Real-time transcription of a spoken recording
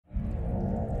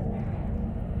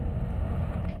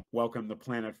Welcome to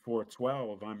Planet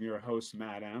 412. I'm your host,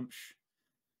 Matt Emsch.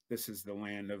 This is the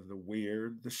land of the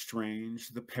weird, the strange,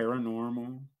 the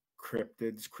paranormal,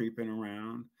 cryptids creeping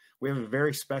around. We have a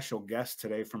very special guest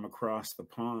today from across the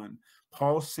pond.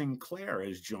 Paul Sinclair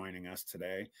is joining us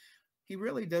today. He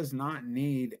really does not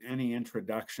need any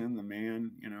introduction. The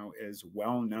man, is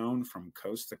well known from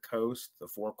coast to coast, the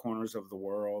four corners of the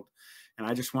world. And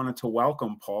I just wanted to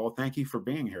welcome Paul. Thank you for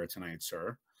being here tonight,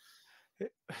 sir.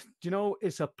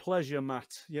 It's a pleasure, Matt.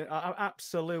 Yeah,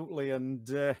 absolutely. And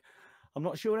I'm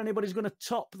not sure anybody's going to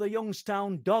top the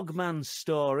Youngstown Dogman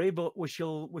story, but we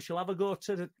shall have a go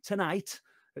tonight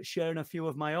at sharing a few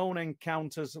of my own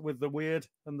encounters with the weird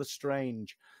and the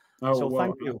strange. So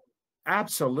thank you.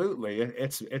 Absolutely.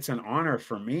 It's an honor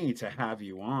for me to have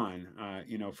you on.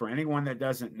 For anyone that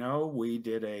doesn't know, we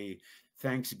did a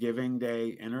Thanksgiving Day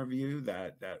interview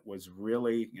that was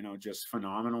really, just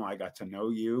phenomenal. I got to know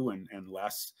you and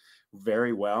Les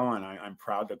very well, and I'm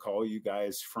proud to call you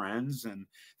guys friends. And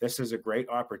this is a great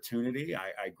opportunity.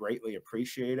 I greatly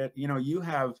appreciate it. You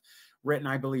have written,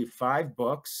 I believe, 5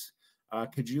 books.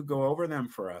 Could you go over them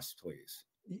for us, please?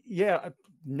 Yeah, I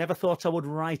never thought I would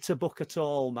write a book at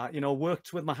all, Matt.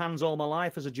 Worked with my hands all my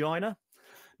life as a joiner,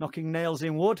 knocking nails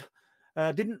in wood.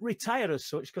 Didn't retire as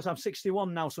such because I'm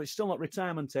 61 now, so it's still not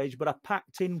retirement age, but I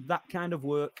packed in that kind of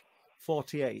work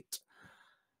 48.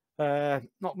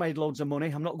 Not made loads of money.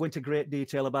 I'm not going to great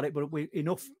detail about it, but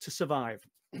enough to survive.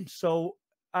 So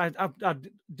I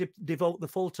devote the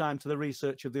full time to the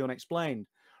research of the unexplained.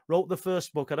 Wrote the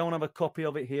first book. I don't have a copy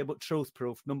of it here, but Truth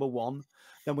Proof, number 1.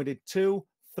 Then we did 2,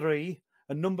 3,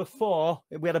 and number 4,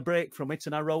 we had a break from it,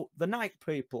 and I wrote The Night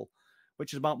People,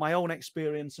 which is about my own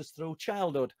experiences through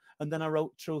childhood. And then I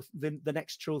wrote the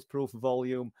next Truth Proof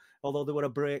volume, although there were a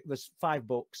break. There's 5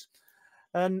 books.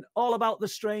 And all about the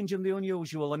strange and the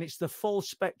unusual, and it's the full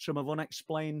spectrum of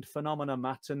unexplained phenomena,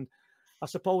 Matt. And I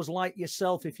suppose, like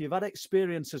yourself, if you've had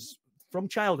experiences from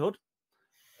childhood,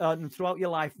 and throughout your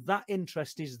life, that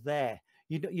interest is there.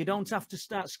 You don't have to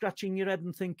start scratching your head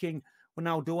and thinking, well,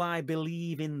 now, do I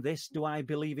believe in this? Do I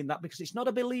believe in that? Because it's not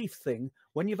a belief thing.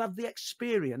 When you've had the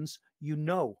experience, you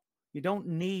know. You don't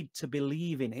need to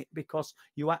believe in it because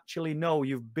you actually know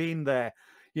you've been there.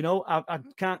 I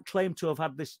can't claim to have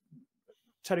had this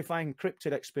terrifying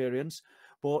cryptid experience,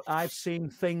 but I've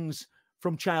seen things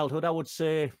from childhood. I would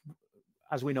say,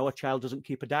 as we know, a child doesn't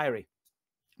keep a diary.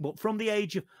 But from the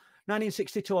age of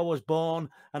 1962, I was born,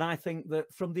 and I think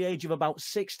that from the age of about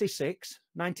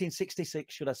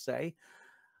 1966, should I say,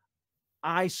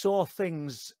 I saw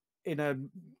things in a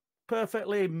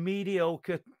perfectly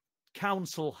mediocre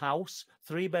council house,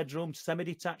 3-bedroom,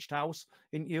 semi-detached house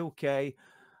in UK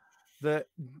that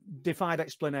defied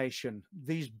explanation.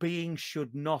 These beings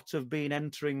should not have been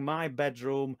entering my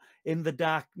bedroom in the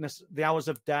darkness, the hours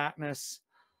of darkness,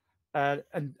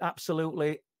 and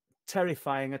absolutely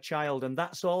terrifying a child. And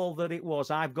that's all that it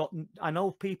was. I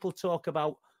know people talk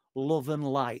about love and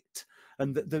light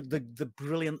and the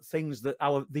brilliant things that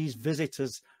these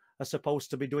visitors are supposed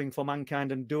to be doing for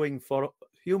mankind and doing for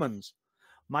humans.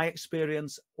 My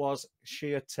experience was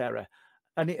sheer terror,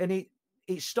 and it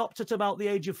stopped at about the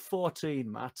age of 14,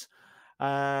 Matt,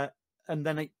 and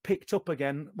then it picked up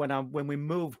again when we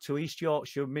moved to East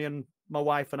Yorkshire, me and my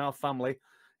wife and our family.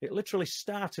 It literally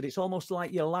started. It's almost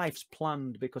like your life's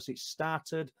planned because it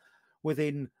started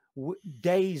within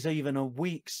days, even or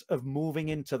weeks of moving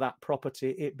into that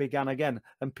property. It began again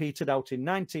and petered out in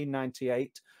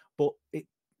 1998. But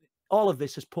all of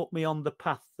this has put me on the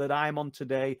path that I'm on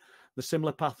today, the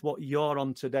similar path what you're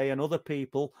on today, and other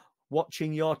people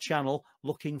watching your channel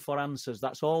looking for answers.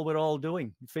 That's all we're all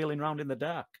doing, feeling around in the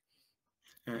dark.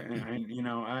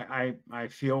 And I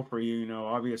feel for you.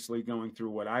 Obviously going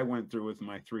through what I went through with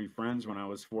my 3 friends when I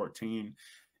was 14,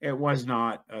 it was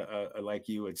not like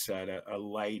you had said, a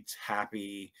light,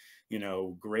 happy,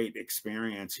 great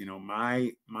experience.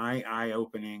 My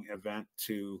eye-opening event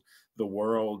to the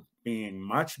world being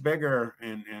much bigger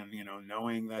and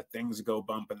knowing that things go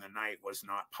bump in the night was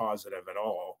not positive at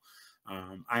all.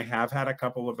 I have had a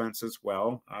couple events as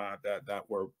well that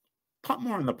were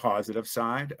more on the positive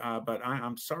side, but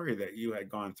I'm sorry that you had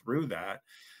gone through that.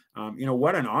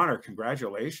 What an honor.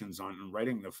 Congratulations on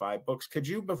writing the 5 books. Could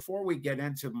you, before we get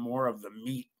into more of the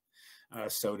meat,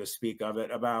 so to speak, of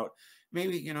it, about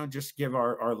maybe, just give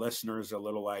our listeners a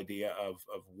little idea of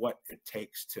what it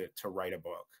takes to write a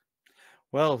book?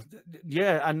 Well,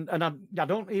 yeah, and I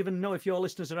don't even know if your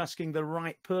listeners are asking the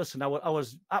right person. I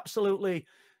was absolutely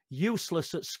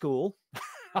useless at school.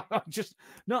 Just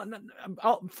not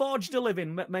forged a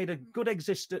living, made a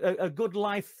good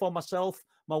life for myself,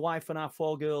 my wife, and our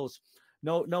 4 girls.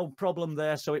 No problem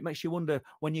there. So it makes you wonder,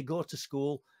 when you go to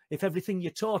school, if everything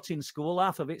you're taught in school,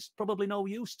 half of it's probably no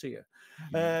use to you.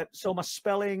 So my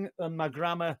spelling and my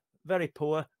grammar, very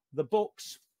poor. The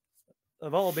books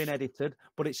have all been edited,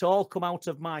 but it's all come out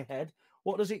of my head.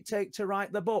 What does it take to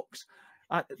write the books?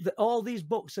 All these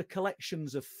books are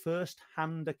collections of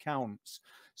first-hand accounts.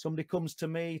 Somebody comes to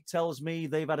me, tells me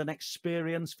they've had an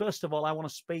experience. First of all, I want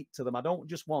to speak to them. I don't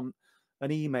just want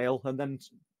an email and then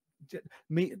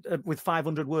me with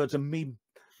 500 words and me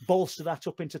bolster that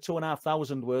up into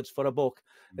 2,500 words for a book.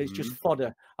 It's just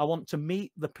fodder. I want to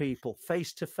meet the people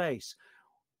face to face.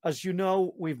 As you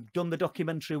know, we've done the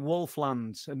documentary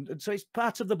Wolflands, and so it's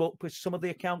part of the book, because some of the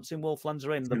accounts in Wolflands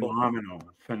are in the book.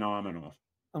 Phenomenal.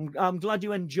 I'm glad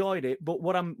you enjoyed it, but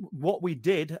what we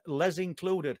did, Les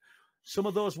included, some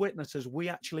of those witnesses we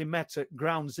actually met at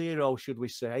ground zero, should we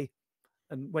say,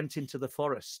 and went into the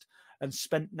forest and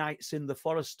spent nights in the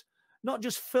forest, not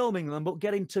just filming them, but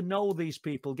getting to know these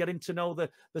people, getting to know the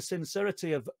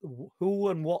sincerity of who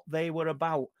and what they were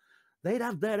about. They'd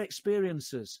had their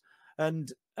experiences,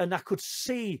 and I could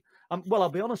see, well, I'll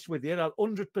be honest with you,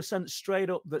 100% straight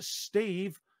up that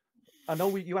Steve, I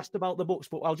know you asked about the books,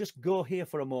 but I'll just go here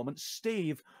for a moment.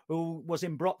 Steve, who was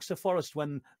in Broxer Forest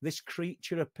when this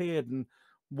creature appeared and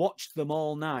watched them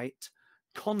all night,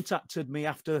 contacted me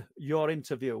after your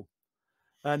interview.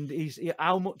 And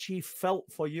how much he felt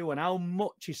for you and how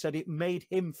much he said it made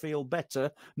him feel better,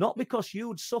 not because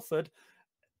you'd suffered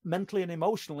mentally and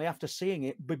emotionally after seeing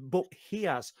it, but he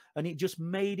has. And it just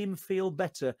made him feel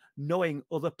better knowing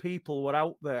other people were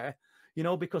out there, you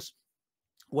know, because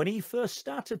when he first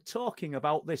started talking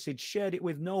about this, he'd shared it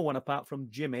with no one apart from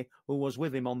Jimmy, who was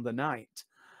with him on the night.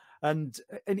 And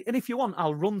if you want,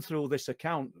 I'll run through this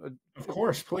account. Of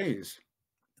course, please.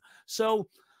 So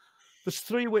there's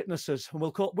 3 witnesses, and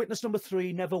we'll call witness number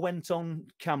 3 never went on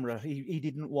camera. He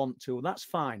didn't want to. That's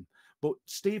fine. But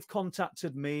Steve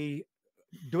contacted me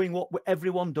doing what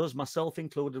everyone does, myself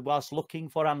included, whilst looking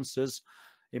for answers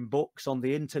in books, on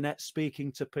the internet,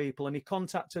 speaking to people. And he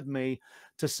contacted me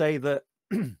to say that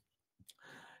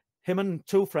him and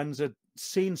 2 friends had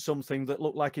seen something that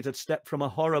looked like it had stepped from a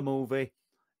horror movie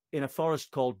in a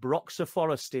forest called Broxer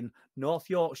Forest in North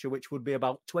Yorkshire, which would be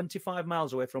about 25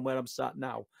 miles away from where I'm sat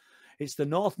now. It's the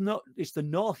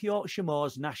North Yorkshire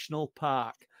Moors National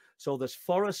Park. So there's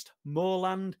forest,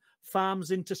 moorland,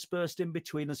 farms interspersed in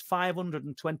between. There's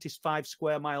 525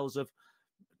 square miles of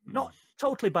not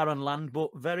totally barren land, but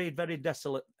very, very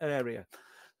desolate area.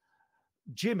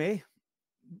 Jimmy,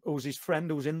 who's his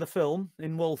friend who's in the film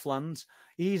in Wolflands,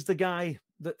 he's the guy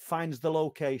that finds the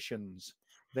locations.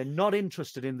 They're not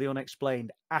interested in the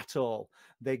unexplained at all.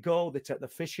 They go, they take the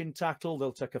fishing tackle,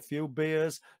 they'll take a few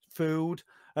beers, food,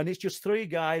 and it's just 3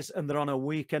 guys, and they're on a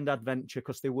weekend adventure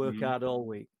because they work hard all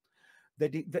week.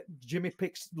 Jimmy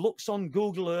looks on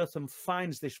Google Earth and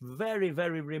finds this very,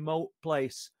 very remote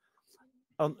place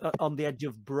on the edge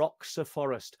of Broxer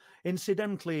Forest.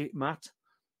 Incidentally, Matt,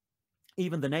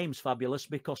 even the name's fabulous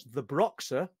because the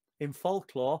Broxer in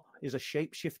folklore is a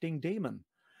shape-shifting demon.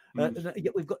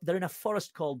 They're in a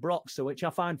forest called Broxer, which I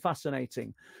find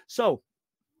fascinating. So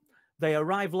they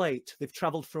arrive late. They've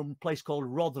travelled from a place called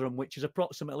Rotherham, which is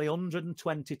approximately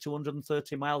 120 to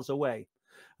 130 miles away.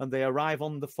 And they arrive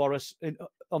on the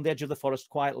edge of the forest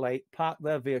quite late, park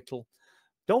their vehicle.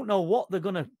 Don't know what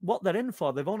they're in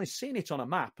for. They've only seen it on a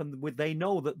map, and they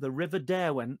know that the River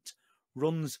Derwent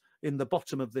runs in the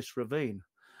bottom of this ravine.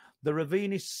 The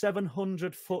ravine is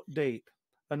 700 foot deep.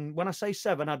 And when I say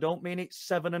 7, I don't mean it's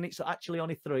 7 and it's actually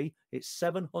only 3. It's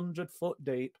 700 foot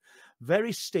deep,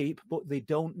 very steep, but they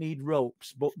don't need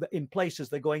ropes. But in places,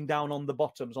 they're going down on the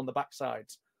bottoms, on the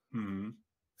backsides.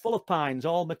 Full of pines,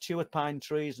 all mature pine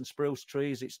trees and spruce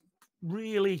trees.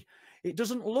 It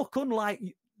doesn't look unlike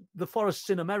the forests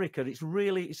in America.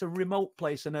 It's a remote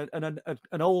place and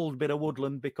an old bit of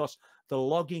woodland because the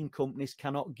logging companies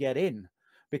cannot get in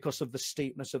because of the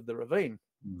steepness of the ravine.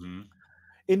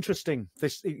 Interesting.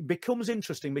 It becomes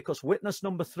interesting because witness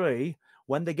number 3,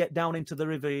 when they get down into the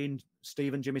ravine,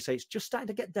 Steve and Jimmy say it's just starting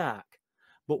to get dark,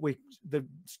 but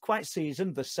it's quite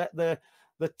seasoned. They set the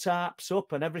tarps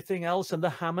up and everything else and the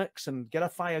hammocks and get a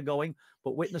fire going.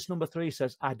 But witness number 3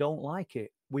 says, I don't like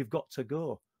it. We've got to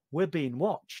go. We're being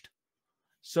watched.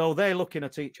 So they're looking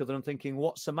at each other and thinking,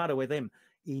 what's the matter with him?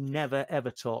 He never,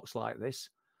 ever talks like this.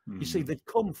 You see, they'd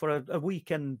come for a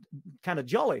weekend kind of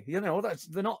jolly, you know,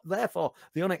 they're not there for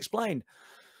the unexplained.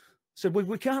 So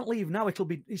we can't leave now.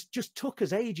 It's just took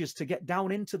us ages to get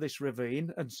down into this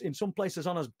ravine, and in some places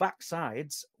on us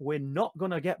backsides, we're not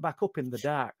going to get back up in the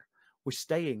dark. We're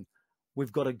staying.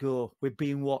 We've got to go. We're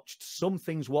being watched.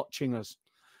 Something's watching us.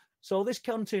 So this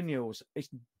continues.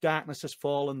 Darkness has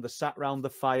fallen. They sat round the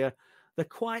fire. they're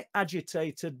quite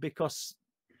agitated because,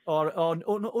 or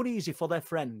uneasy for their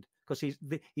friend because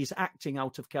he's acting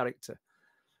out of character.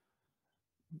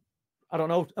 I don't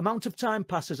know, amount of time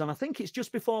passes, and I think it's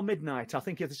just before midnight. I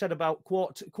think they said about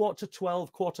quarter to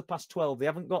 12, quarter past 12. They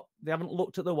haven't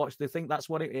looked at the watch. They think that's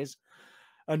what it is.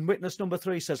 And witness number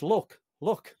 3 says, look.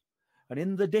 And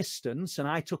in the distance, and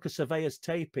I took a surveyor's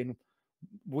tape in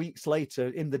weeks later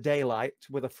in the daylight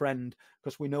with a friend,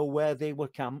 because we know where they were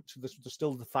camped. There's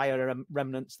still the fire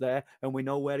remnants there, and we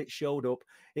know where it showed up.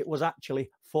 It was actually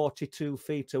 42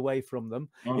 feet away from them.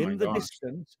 Oh in the gosh.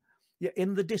 distance. Yeah,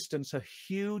 in the distance, a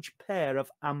huge pair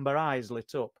of amber eyes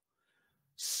lit up.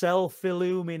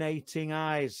 Self-illuminating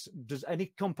eyes. Does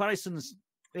any comparisons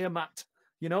here, Matt?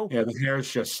 You know? Yeah, the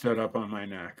hairs just stood up on my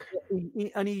neck.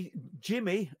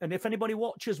 Jimmy, and if anybody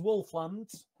watches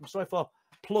Wolfland, I'm sorry for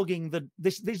plugging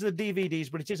these are the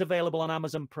DVDs, but it is available on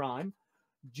Amazon Prime.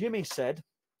 Jimmy said,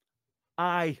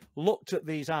 I looked at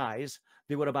these eyes.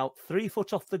 They were about 3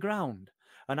 foot off the ground,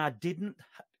 and I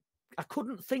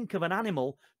couldn't think of an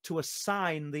animal to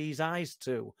assign these eyes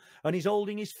to. And he's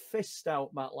holding his fist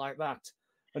out, Matt, like that.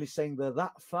 And he's saying they're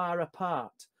that far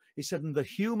apart. He said, and they're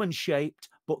human-shaped,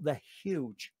 but they're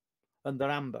huge. And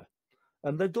they're amber.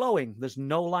 And they're glowing. There's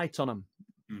no light on them.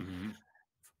 Mm-hmm.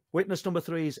 Witness number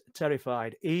 3 is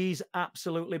terrified. He's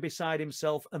absolutely beside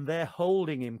himself, and they're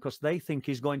holding him because they think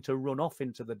he's going to run off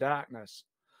into the darkness.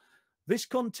 This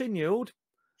continued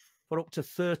for up to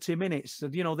 30 minutes.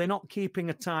 You know, they're not keeping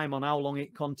a time on how long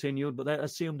it continued, but they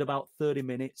assumed about 30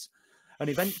 minutes. And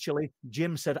eventually,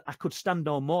 Jim said, I could stand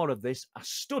no more of this. I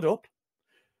stood up,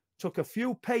 took a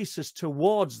few paces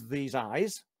towards these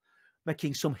eyes,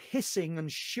 making some hissing and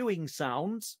shooing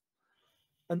sounds,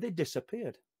 and they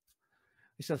disappeared.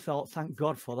 He said, I thought, thank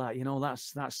God for that. You know,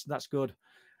 that's good.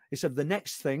 He said, the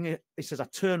next thing, he says, I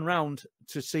turned round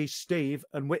to see Steve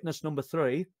and witness number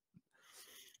 3,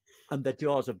 and their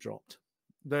jaws have dropped.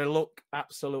 They look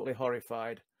absolutely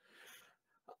horrified.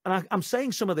 And I'm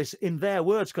saying some of this in their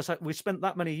words because we spent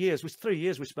that many years, 3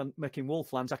 years we spent making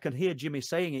Wolflands. I can hear Jimmy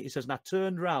saying it. He says, and I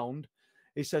turned round,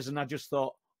 he says, and I just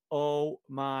thought, oh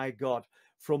my God,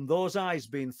 from those eyes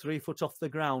being 3 foot off the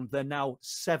ground, they're now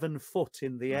 7 foot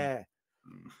in the air.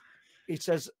 He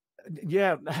says,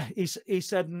 yeah, he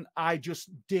said, and I just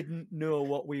didn't know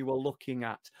what we were looking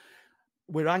at.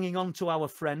 We're hanging on to our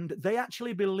friend. They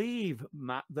actually believe,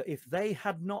 Matt, that if they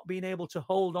had not been able to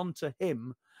hold on to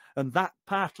him and that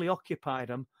partly occupied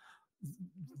them,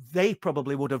 they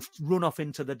probably would have run off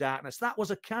into the darkness. That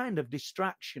was a kind of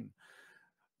distraction.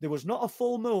 There was not a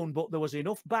full moon, but there was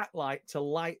enough backlight to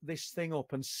light this thing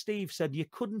up. And Steve said you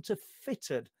couldn't have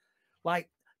fitted like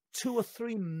 2 or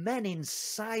 3 men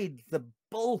inside the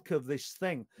bulk of this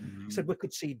thing. Mm-hmm. He said we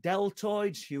could see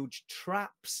deltoids, huge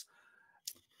traps,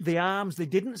 the arms. They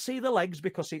didn't see the legs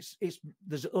because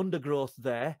there's undergrowth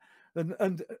there.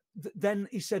 And then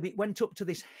he said it went up to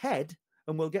this head,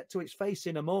 and we'll get to its face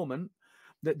in a moment.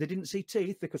 That they didn't see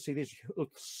teeth. They could see these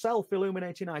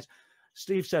self-illuminating eyes.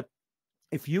 Steve said,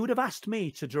 if you'd have asked me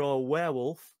to draw a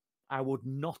werewolf, I would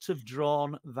not have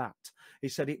drawn that. He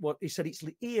said its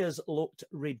ears looked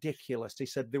ridiculous. He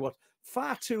said they were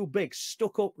far too big,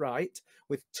 stuck upright,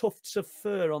 with tufts of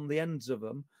fur on the ends of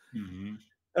them. Mm-hmm.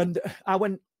 And I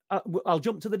went, I'll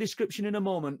jump to the description in a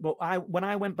moment, but when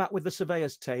I went back with the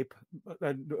surveyor's tape,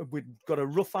 we'd got a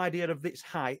rough idea of its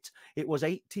height. It was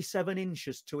 87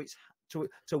 inches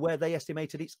to where they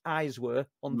estimated its eyes were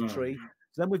on the tree.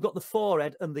 So then we've got the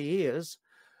forehead and the ears.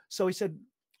 So he said,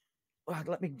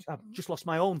 I've just lost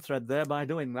my own thread there by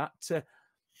doing that.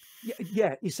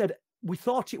 Yeah, he said, we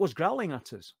thought it was growling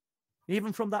at us.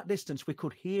 Even from that distance, we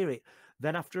could hear it.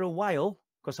 Then after a while,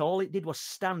 because all it did was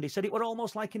stand, he said it were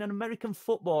almost like in an American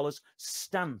footballer's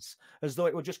stance, as though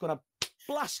it were just going to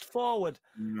blast forward.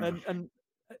 And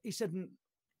he said,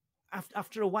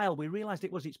 after a while, we realized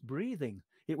it was its breathing.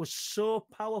 It was so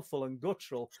powerful and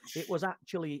guttural. It was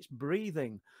actually its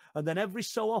breathing. And then every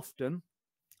so often,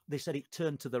 they said it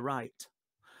turned to the right.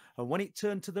 And when it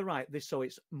turned to the right, they saw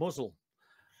its muzzle.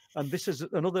 And this is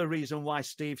another reason why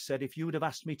Steve said, if you would have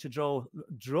asked me to draw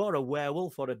a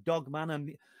werewolf or a dogman,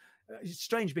 and it's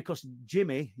strange because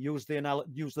Jimmy used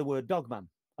the word dogman.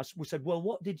 We said, well,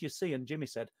 what did you see? And Jimmy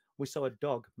said, we saw a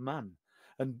dog man.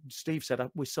 And Steve said,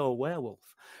 we saw a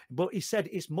werewolf. But he said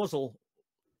its muzzle,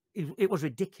 it was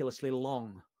ridiculously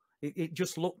long. It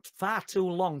just looked far too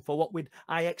long for what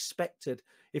I expected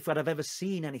if I'd have ever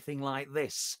seen anything like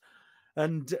this.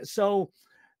 And so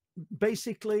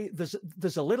basically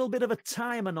there's a little bit of a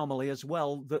time anomaly as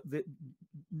well, that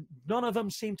none of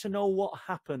them seem to know what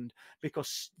happened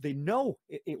because they know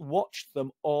it watched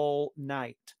them all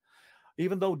night.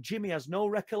 even though Jimmy has no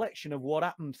recollection of what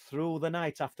happened through the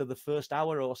night after the first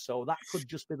hour or so. That could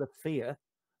just be the fear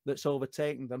that's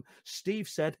overtaken them. Steve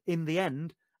said, in the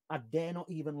end, I dare not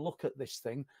even look at this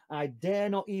thing. I dare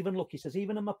not even look. He says,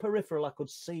 even in my peripheral, I could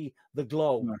see the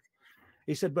glow. Yeah.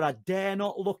 He said, but I dare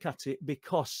not look at it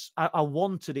because I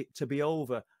wanted it to be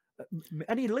over.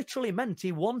 And he literally meant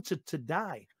he wanted to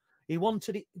die. He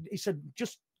wanted it, he said,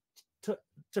 just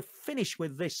to finish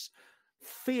with this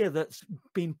fear that's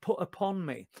been put upon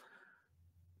me.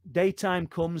 Daytime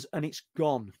comes and it's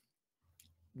gone.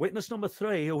 Witness number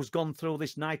 3, who's gone through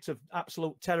this night of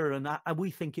absolute terror, and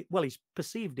we think it, well, he's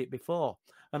perceived it before.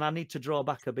 And I need to draw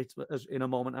back a bit in a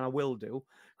moment, and I will do,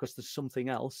 because there's something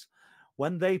else.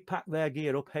 When they pack their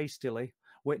gear up hastily,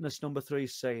 witness number 3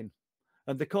 is saying,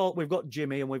 and they call, we've got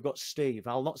Jimmy and we've got Steve.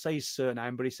 I'll not say his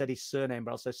surname, but he said his surname,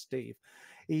 but I'll say Steve.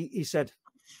 He said,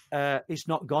 it's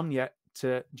not gone yet,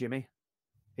 Jimmy.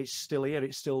 It's still here.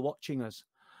 It's still watching us.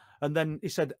 And then he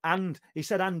said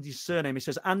Andy's surname. He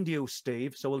says, and you,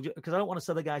 Steve. So because I don't want to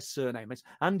say the guy's surname. It's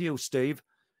and you, Steve.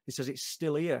 He says, it's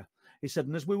still here. He said,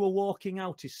 and as we were walking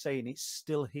out, he's saying, it's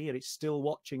still here. It's still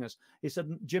watching us. He said,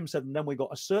 Jim said, and then we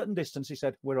got a certain distance. He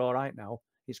said, we're all right now.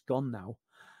 It's gone now.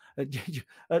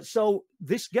 So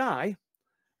this guy,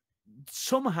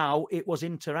 somehow it was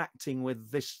interacting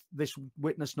with this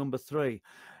witness number 3.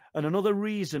 And another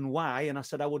reason why, and I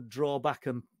said I would draw back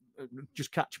and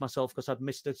just catch myself because I'd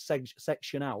missed a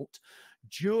section out,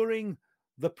 during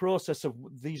the process of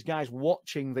these guys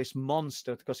watching this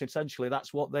monster, because essentially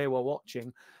that's what they were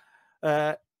watching,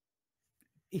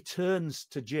 he turns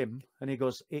to Jim and he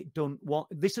goes, it don't want,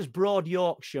 this is broad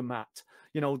Yorkshire, Matt,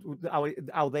 you know,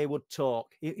 how they would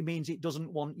talk. It means it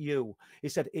doesn't want you. He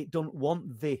said, it don't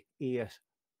want the ear,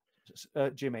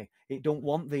 Jimmy. It don't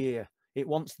want the ear. It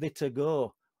wants the to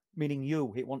go, meaning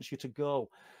you. It wants you to go.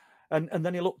 And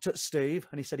then he looked at Steve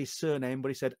and he said his surname, but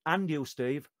he said, and you,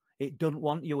 Steve, it don't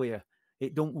want you here.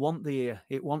 It don't want the ear.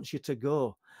 It wants you to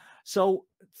go. So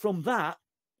from that,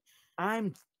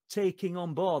 I'm taking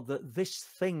on board that this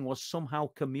thing was somehow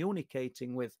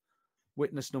communicating with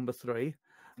witness number 3.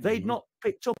 They'd not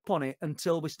picked up on it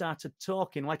until we started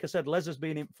talking. Like I said, Les has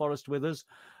been in Forest with us.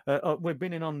 We've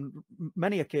been in on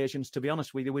many occasions, to be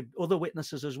honest with you, with other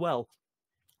witnesses as well,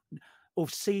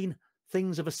 who've seen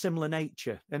things of a similar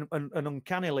nature, and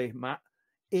uncannily, Matt,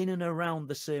 in and around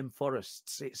the same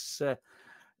forests. It's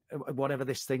whatever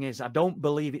this thing is. I don't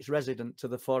believe it's resident to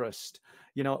the forest.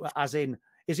 You know, as in,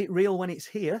 is it real when it's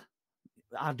here?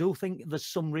 I do think there's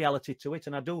some reality to it,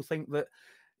 and I do think that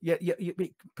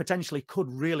it potentially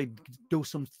could really do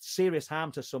some serious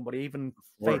harm to somebody, even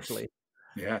fatally.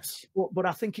 Yes. But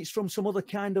I think it's from some other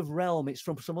kind of realm. It's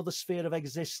from some other sphere of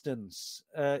existence.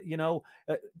 You know,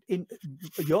 in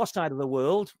your side of the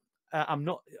world, I'm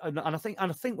not, and I think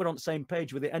we're on the same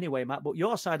page with it anyway, Matt. But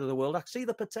your side of the world, I see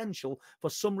the potential for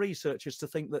some researchers to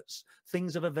think that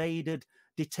things have evaded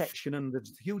detection, and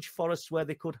there's huge forests where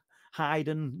they could hide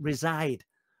and reside.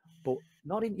 But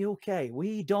not in UK.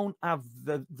 We don't have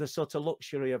the sort of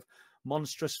luxury of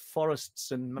monstrous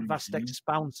forests and vast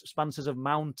expanses of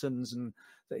mountains, and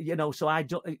you know, so I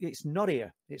don't, it's not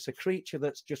here. It's a creature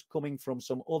that's just coming from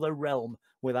some other realm,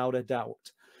 without a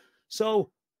doubt.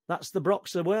 So that's the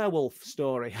Broxer werewolf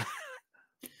story.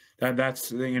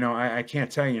 That's, you know, I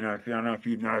can't tell you, you know, I don't know if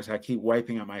you've noticed, I keep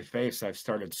wiping on my face. I've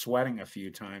started sweating a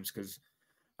few times because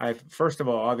first of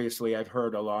all, obviously I've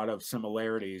heard a lot of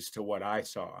similarities to what I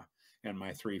saw and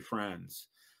my 3 friends.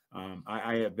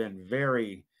 I have been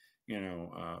very, you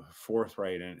know,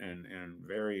 forthright and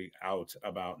very out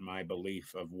about my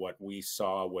belief of what we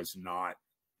saw was not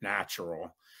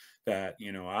natural. That,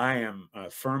 you know, I am a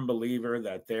firm believer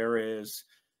that there is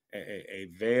a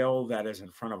veil that is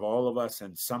in front of all of us,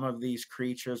 and some of these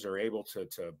creatures are able to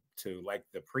like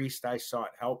the priest I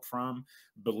sought help from,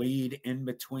 bleed in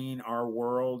between our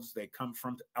worlds. They come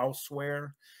from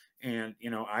elsewhere, and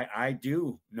you know, I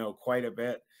do know quite a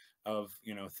bit of,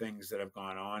 you know, things that have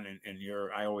gone on in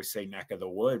your, I always say, neck of the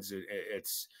woods.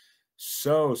 It's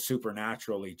so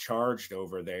supernaturally charged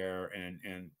over there,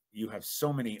 and you have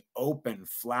so many open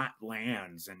flat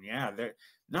lands, and yeah, there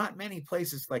not many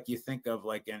places like you think of,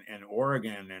 like in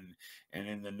Oregon and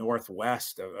in the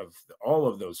Northwest of all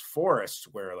of those forests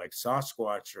where like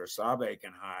Sasquatch or Sabe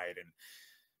can hide.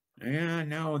 And yeah,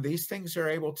 no, these things are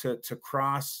able to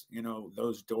cross, you know,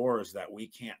 those doors that we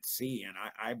can't see. And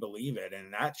I believe it.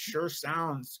 And that sure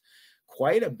sounds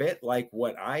quite a bit like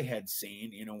what I had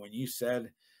seen, you know, when you said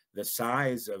the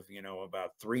size of, you know,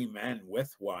 about 3 men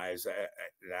width-wise,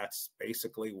 that's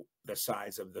basically the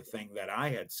size of the thing that I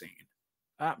had seen.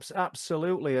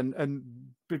 Absolutely. And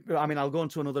I mean, I'll go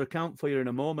into another account for you in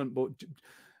a moment, but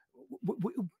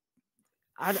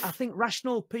I think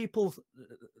rational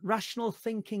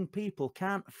thinking people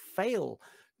can't fail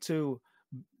to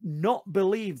not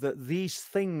believe that these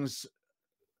things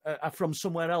are from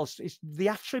somewhere else. It's the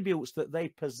attributes that they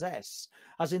possess,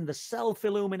 as in the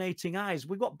self-illuminating eyes.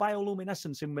 We've got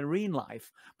bioluminescence in marine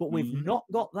life, but we've not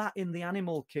got that in the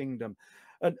animal kingdom.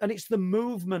 And it's the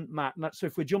movement, Matt. So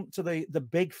if we jump to the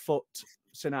Bigfoot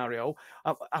scenario,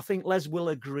 I think Les will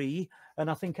agree, and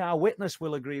I think our witness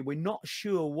will agree. We're not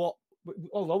sure what,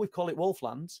 although we call it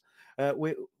Wolflands,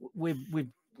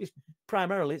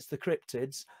 primarily it's the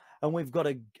cryptids. And we've got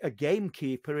a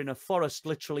gamekeeper in a forest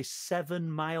literally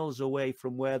 7 miles away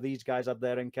from where these guys had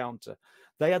their encounter.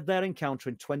 They had their encounter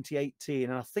in 2018,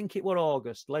 and I think it was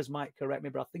August. Les might correct me,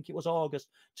 but I think it was August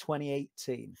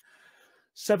 2018.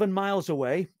 7 miles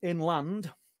away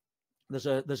inland, there's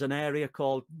an area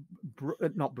called,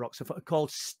 not Broxaford,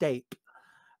 called Stape.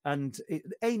 And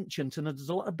ancient, and there's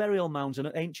a lot of burial mounds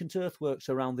and ancient earthworks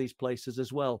around these places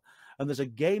as well. And there's a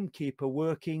gamekeeper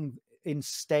working in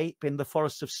Stape, in the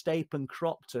forests of Stape and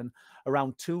Cropton,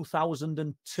 around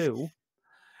 2002,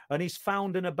 and he's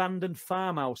found an abandoned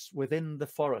farmhouse within the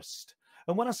forest.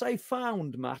 And when I say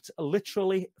found, Matt,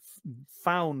 literally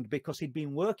found, because he'd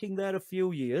been working there a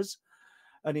few years,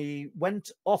 and he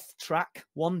went off track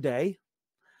one day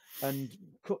and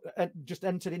just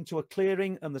entered into a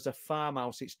clearing, and there's a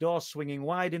farmhouse, its door swinging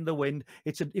wide in the wind.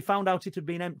 He found out it had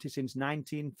been empty since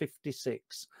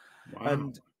 1956. Wow.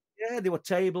 And yeah, there were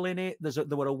table in it. There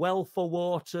were a well for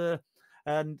water,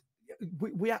 and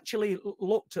we actually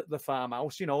looked at the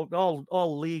farmhouse. You know,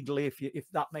 all legally, if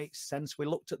that makes sense. We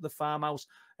looked at the farmhouse.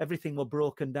 Everything were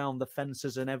broken down, the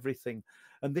fences and everything.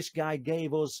 And this guy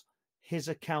gave us his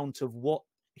account of what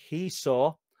he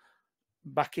saw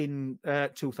back in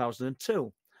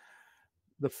 2002.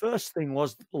 The first thing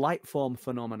was light form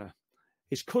phenomena.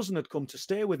 His cousin had come to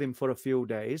stay with him for a few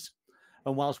days.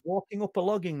 And whilst walking up a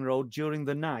logging road during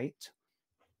the night,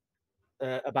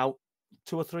 about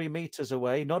 2 or 3 meters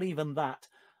away, not even that,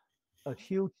 a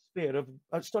huge sphere of,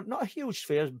 not a huge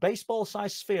sphere, a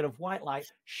baseball-sized sphere of white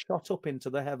light shot up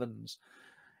into the heavens.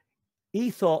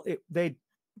 He thought they'd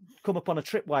come upon a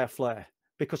tripwire flare,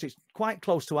 because it's quite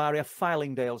close to area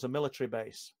Fylingdale's, a military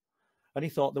base. And he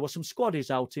thought there were some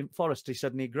squaddies out in forest, he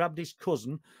said, and he grabbed his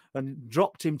cousin and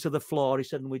dropped him to the floor. He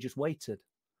said, and we just waited,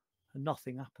 and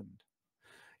nothing happened.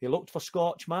 He looked for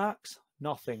scorch marks,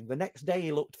 nothing. The next day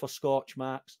he looked for scorch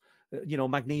marks,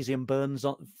 magnesium burns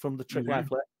from the tripwire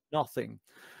flare, nothing.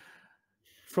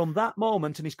 From that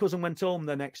moment, and his cousin went home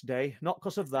the next day, not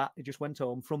because of that, he just went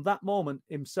home. From that moment,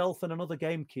 himself and another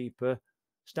gamekeeper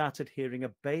started hearing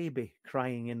a baby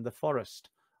crying in the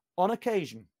forest. On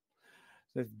occasion,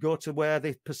 they'd go to where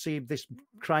they perceived this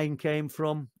crying came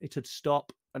from, it had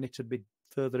stopped, and it had been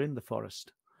further in the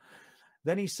forest.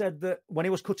 Then he said that when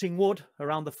he was cutting wood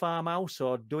around the farmhouse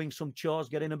or doing some chores,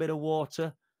 getting a bit of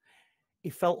water, he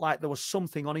felt like there was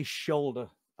something on his shoulder,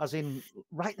 as in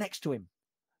right next to him.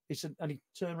 He said, and he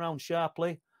turned around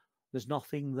sharply, there's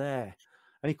nothing there.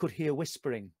 And he could hear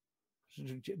whispering,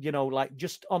 like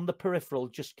just on the peripheral,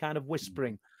 just kind of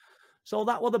whispering. So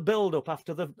that was the build-up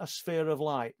after a sphere of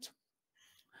light.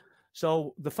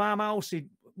 So the farmhouse,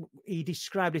 he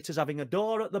described it as having a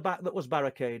door at the back that was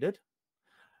barricaded,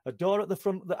 a door at the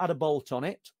front that had a bolt on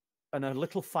it, and a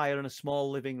little fire in a small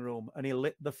living room. And he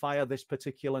lit the fire this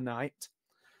particular night,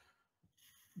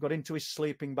 got into his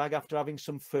sleeping bag after having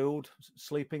some food,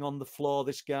 sleeping on the floor,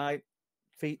 this guy,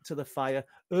 feet to the fire.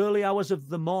 Early hours of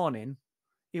the morning,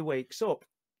 he wakes up.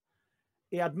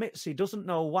 He admits he doesn't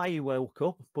know why he woke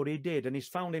up, but he did. And he's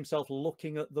found himself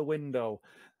looking at the window.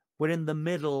 We're in the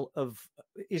middle of,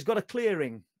 he's got a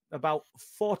clearing. About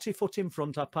 40 foot in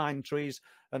front are pine trees,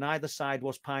 and either side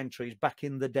was pine trees back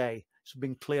in the day. It's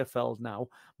been clear felled now.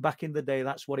 Back in the day,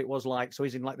 that's what it was like. So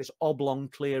he's in like this oblong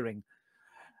clearing.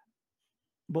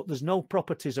 But there's no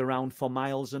properties around for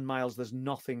miles and miles. There's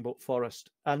nothing but forest.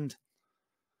 And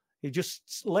he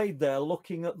just laid there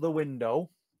looking at the window,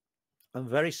 and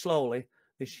very slowly,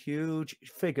 this huge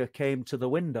figure came to the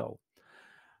window.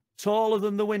 Taller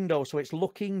than the window, so it's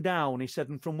looking down. He said,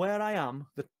 and from where I am,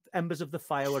 the embers of the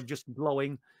fire were just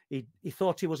glowing. He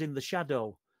thought he was in the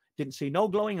shadow. Didn't see no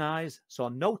glowing eyes, saw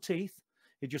no teeth.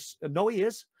 He just, no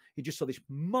ears. He just saw this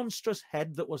monstrous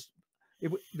head that was,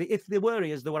 if there were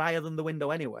ears, they were higher than the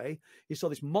window anyway. He saw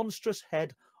this monstrous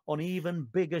head on even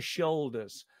bigger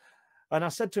shoulders. And I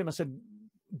said to him, I said,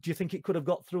 do you think it could have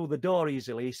got through the door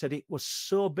easily? He said it was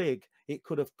so big, it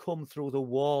could have come through the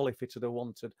wall if it had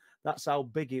wanted. That's how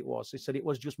big it was. He said it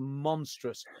was just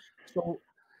monstrous. So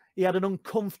he had an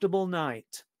uncomfortable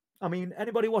night. I mean,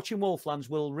 anybody watching Wolflands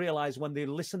will realize when they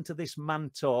listen to this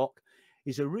man talk,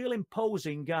 he's a real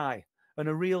imposing guy. and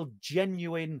a real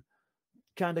genuine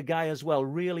kind of guy as well.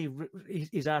 Really,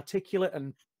 he's articulate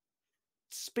and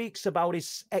speaks about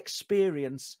his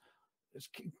experience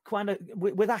kind of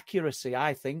with accuracy.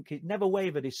 I think it never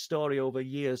wavered his story over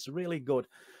years. Really good.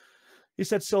 He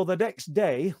said, so the next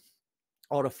day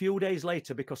or a few days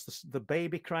later, because the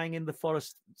baby crying in the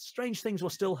forest, strange things were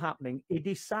still happening, he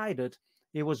decided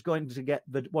he was going to get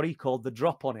what he called the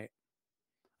drop on it.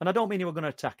 And I don't mean he was going to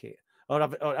attack it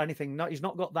or anything. No, he's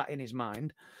not got that in his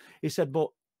mind. He said, but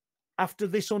after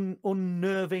this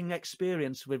unnerving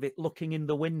experience with it looking in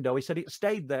the window, he said it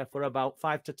stayed there for about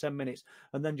 5 to 10 minutes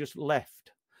and then just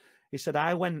left. He said,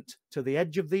 I went to the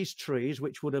edge of these trees,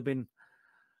 which would have been,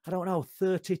 I don't know,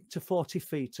 30 to 40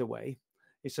 feet away.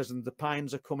 He says, and the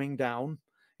pines are coming down.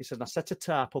 He said, I set a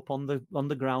tarp up on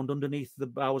the ground underneath the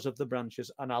boughs of the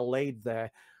branches, and I laid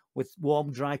there with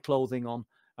warm, dry clothing on,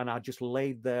 and I just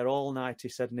laid there all night. He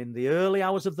said, and in the early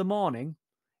hours of the morning,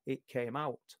 it came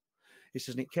out. He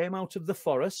says, and it came out of the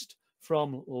forest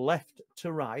from left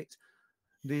to right.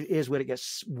 Here's where it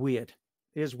gets weird.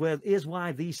 Here's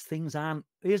why these things aren't.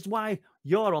 Here's why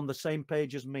you're on the same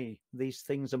page as me. These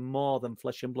things are more than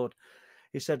flesh and blood.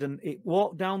 He said, and it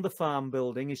walked down the farm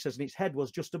building. He says, and its head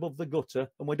was just above the gutter.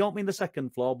 And we don't mean the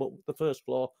second floor, but the first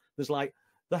floor. There's like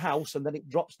the house, and then it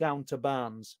drops down to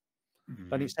barns.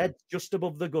 Mm-hmm. And its head just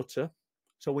above the gutter.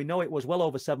 So we know it was well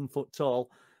over 7 foot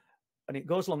tall. And it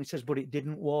goes along. He says, but it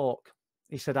didn't walk.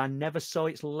 He said, I never saw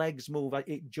its legs move.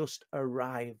 It just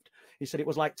arrived. He said, it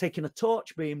was like taking a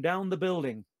torch beam down the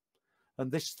building.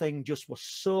 And this thing just was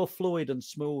so fluid and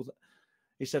smooth.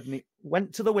 He said, and it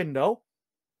went to the window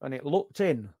and it looked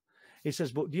in. He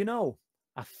says, but do you know,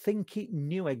 I think it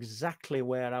knew exactly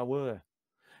where I were.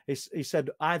 He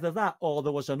said, either that or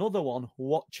there was another one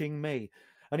watching me.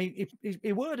 And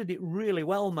he worded it really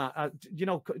well, Matt,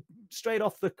 straight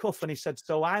off the cuff. And he said,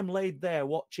 so I'm laid there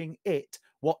watching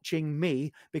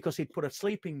me, because he'd put a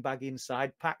sleeping bag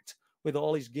inside, packed with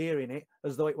all his gear in it,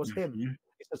 as though it was him.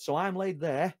 He said, so I'm laid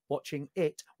there watching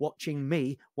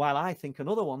me, while I think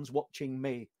another one's watching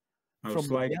me.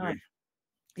 Most likely.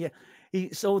 Yeah.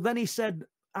 So then he said,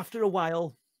 after a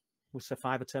while, we'll say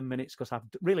 5 or 10 minutes, because I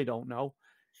really don't know,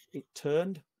 it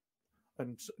turned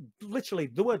and literally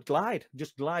the word glide,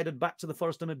 just glided back to the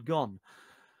forest and had gone.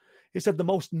 He said the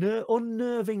most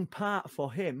unnerving part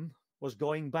for him was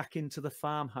going back into the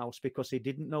farmhouse, because he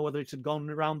didn't know whether it had gone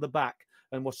around the back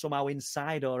and was somehow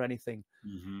inside or anything.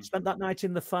 Mm-hmm. Spent that night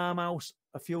in the farmhouse.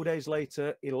 A few days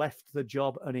later, he left the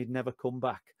job and he'd never come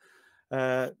back.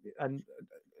 And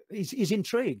he's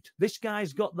intrigued. This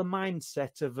guy's got the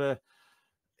mindset of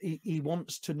he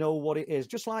wants to know what it is.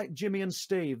 Just like Jimmy and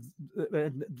Steve,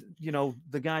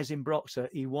 the guys in Broxer,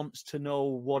 he wants to know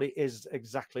what it is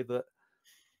exactly that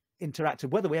interacted.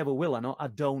 Whether we ever will or not, I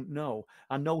don't know.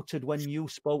 I noted when you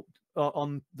spoke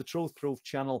on the Truth Proof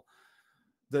channel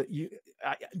that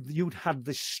you'd had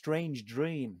this strange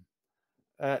dream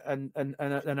and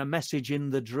a message in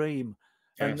the dream.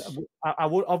 Yes. And I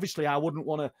wouldn't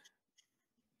want to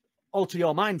alter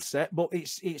your mindset, but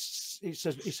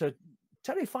it's a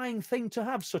terrifying thing to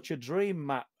have such a dream,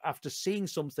 Matt, after seeing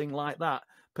something like that,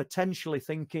 potentially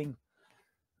thinking,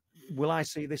 will I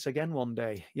see this again one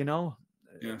day?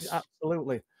 Yes,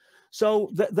 absolutely.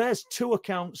 So there's 2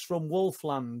 accounts from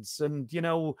Wolflands, and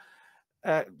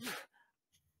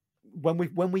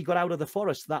when we got out of the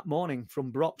forest that morning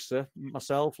from Broxer,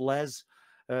 myself, Les,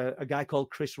 a guy called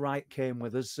Chris Wright came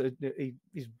with us.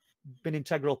 He's been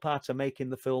integral part of making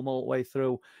the film all the way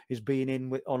through. He's been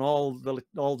in on all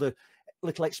the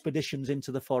little expeditions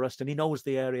into the forest, and he knows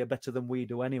the area better than we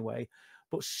do anyway.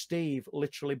 But Steve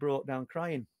literally broke down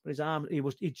crying. His arm,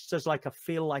 he says, like, I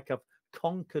feel like I've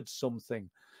conquered something.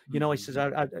 He says,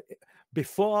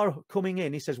 before coming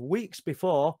in, he says, weeks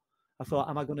before, I thought,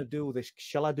 am I going to do this?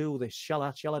 Shall I do this? Shall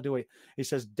I do it? He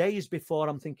says, days before,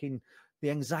 I'm thinking the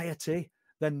anxiety.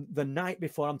 Then the night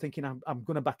before, I'm thinking, I'm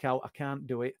going to back out. I can't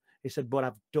do it. He said, but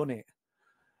I've done it.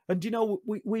 And,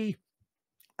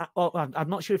 I'm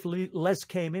not sure if Les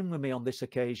came in with me on this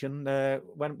occasion.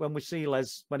 When we see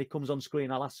Les, when he comes on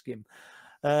screen, I'll ask him.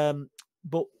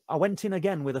 But I went in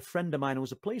again with a friend of mine who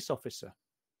was a police officer.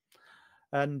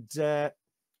 And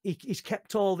he's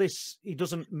kept all this. He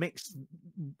doesn't mix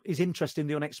his interest in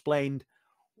the unexplained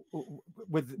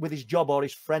with his job or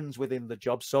his friends within the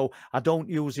job. So I don't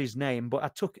use his name,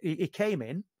 but he came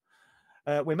in.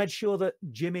 We made sure that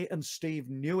Jimmy and Steve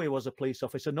knew he was a police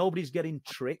officer. Nobody's getting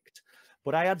tricked.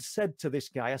 But I had said to this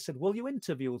guy, I said, will you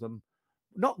interview them?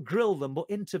 Not grill them, but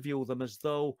interview them as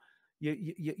though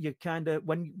you kind of,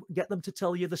 when you get them to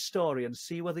tell you the story and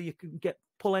see whether you can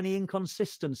pull any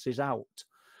inconsistencies out.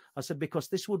 I said, because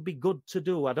this would be good to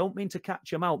do. I don't mean to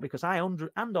catch him out, because I hand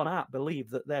on heart believe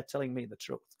that they're telling me the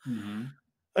truth.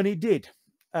 And he did.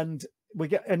 And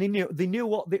he knew, they knew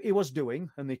what he was doing,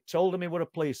 and they told him he were a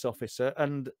police officer.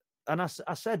 And I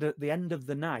said at the end of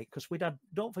the night, because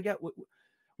don't forget,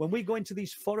 when we go into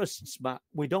these forests, Matt,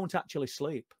 we don't actually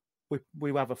sleep.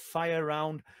 We have a fire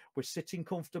around, we're sitting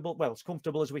comfortable, well, as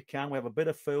comfortable as we can. We have a bit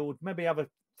of food, maybe have a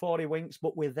 40 winks,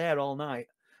 but we're there all night.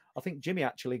 I think Jimmy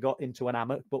actually got into an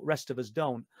hammock, but rest of us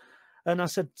don't. And I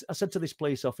said to this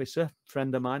police officer,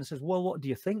 friend of mine, I says, well, what do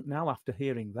you think now after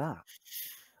hearing that?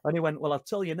 And he went, well, I'll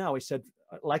tell you now. He said,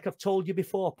 like I've told you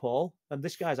before, Paul, and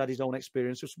this guy's had his own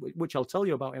experiences, which I'll tell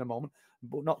you about in a moment,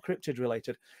 but not cryptid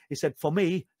related. He said, for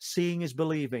me, seeing is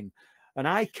believing. And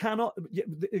I cannot,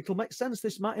 it'll make sense,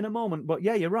 this, Matt, in a moment, but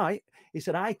yeah, you're right. He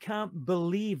said, I can't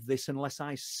believe this unless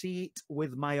I see it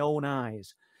with my own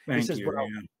eyes. He says,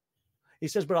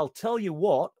 but I'll tell you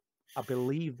what, I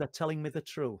believe they're telling me the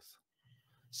truth.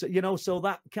 So, so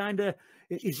that kind of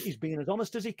is being as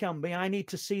honest as he can be. I need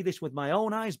to see this with my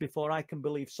own eyes before I can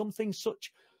believe something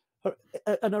such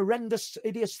an horrendous,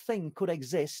 hideous thing could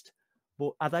exist.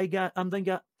 But are they get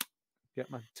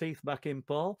my teeth back in,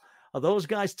 Paul? Are those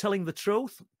guys telling the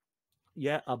truth?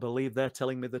 Yeah, I believe they're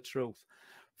telling me the truth.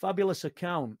 Fabulous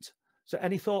account. So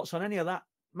any thoughts on any of that,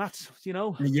 Matt?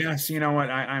 Yes, you know what?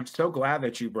 I'm so glad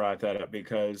that you brought that up,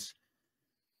 because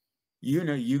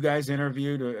you guys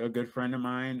interviewed a good friend of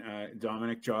mine,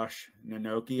 Dominic Josh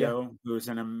Nanokio, who's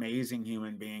an amazing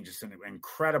human being, just an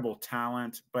incredible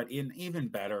talent, but even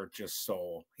better, just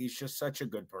soul. He's just such a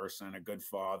good person, a good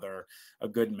father, a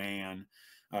good man,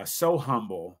 so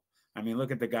humble. I mean,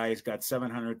 look at the guy. He's got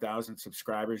 700,000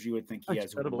 subscribers. You would think he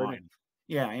has one.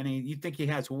 Yeah, and you think he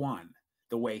has one,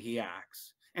 the way he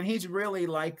acts. And he's really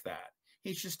like that.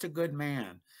 He's just a good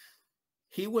man.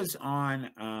 He was on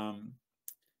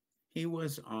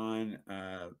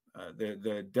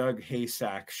the Doug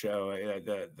Haysack show,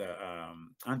 the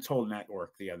Untold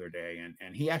Network, the other day,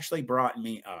 and he actually brought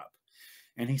me up,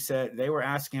 and he said they were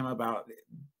asking him about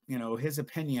his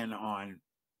opinion on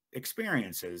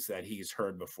experiences that he's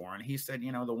heard before, and he said,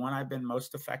 the one I've been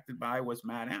most affected by was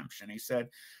Matt Emsch, and he said,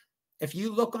 if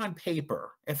you look on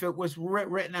paper, if it was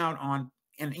written out on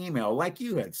an email, like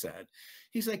you had said,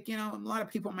 he's like, a lot of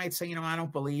people might say, I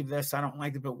don't believe this, I don't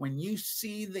like it. But when you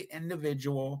see the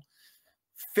individual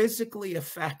physically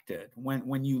affected,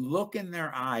 when you look in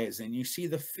their eyes and you see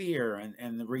the fear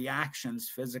and the reactions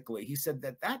physically, he said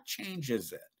that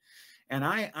changes it. And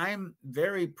I'm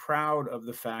very proud of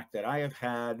the fact that I have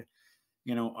had,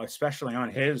 especially on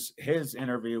his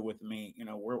interview with me,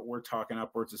 we're talking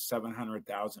upwards of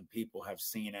 700,000 people have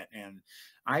seen it. And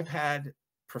I've had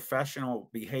professional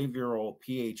behavioral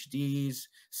PhDs,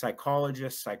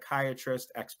 psychologists,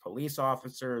 psychiatrists, ex-police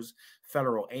officers,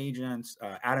 federal agents.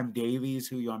 Adam Davies,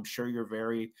 who I'm sure you're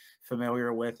very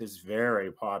familiar with, is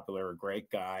very popular, a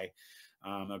great guy,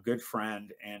 a good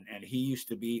friend. And he used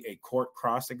to be a court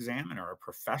cross-examiner, a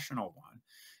professional one.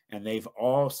 And they've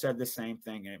all said the same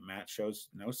thing. And Matt shows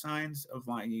no signs of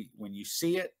lying. When you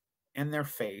see it in their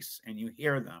face and you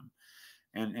hear them,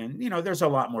 and there's a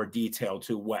lot more detail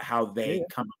to how they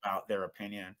come about their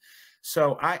opinion.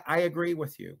 So I agree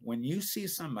with you. When you see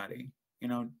somebody,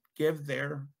 give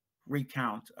their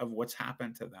recount of what's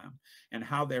happened to them and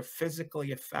how they're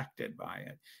physically affected by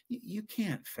it, you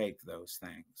can't fake those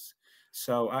things.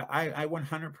 So I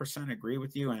 100% agree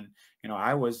with you. And,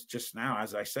 I was just now,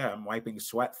 as I said, I'm wiping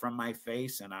sweat from my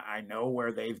face, and I know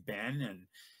where they've been, and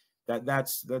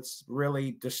that's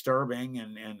really disturbing.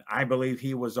 And I believe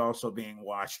he was also being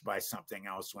watched by something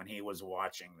else when he was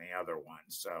watching the other one.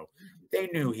 So they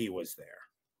knew he was there.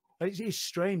 It's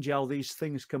strange how these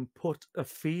things can put a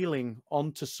feeling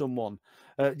onto someone,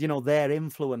 their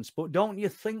influence. But don't you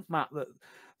think, Matt,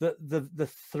 that the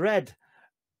thread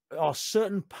or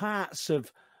certain parts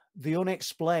of the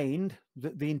unexplained,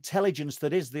 the intelligence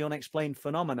that is the unexplained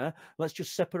phenomena, let's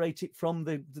just separate it from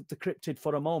the cryptid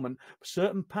for a moment.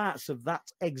 Certain parts of that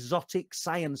exotic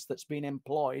science that's been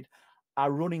employed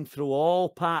are running through all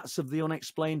parts of the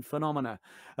unexplained phenomena.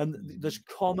 And there's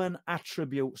common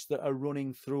attributes that are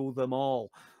running through them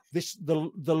all.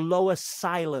 The lower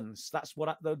silence, that's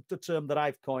what the term that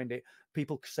I've coined it.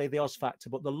 People say the Oz factor,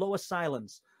 but the lower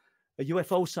silence, a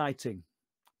UFO sighting,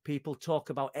 people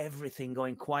talk about everything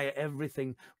going quiet,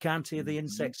 everything. Can't hear the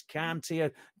insects, can't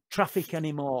hear traffic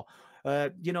anymore.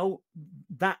 That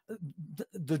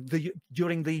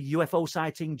during the UFO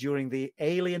sighting, during the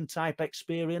alien type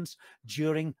experience,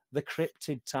 during the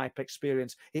cryptid type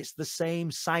experience, it's the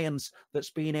same science that's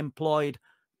being employed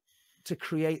to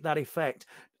create that effect.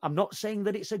 I'm not saying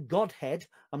that it's a godhead.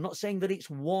 I'm not saying that it's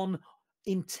one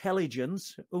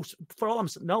intelligence. For all I'm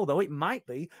no, though, it might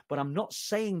be, but I'm not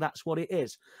saying that's what it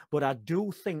is. But I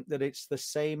do think that it's the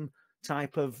same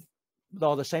type of,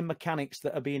 or the same mechanics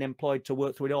that are being employed to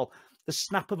work through it all. The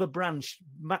snap of a branch.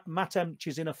 Matt Emch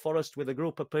is in a forest with a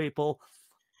group of people,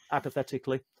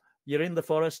 hypothetically. You're in the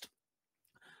forest.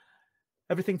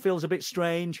 Everything feels a bit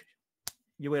strange.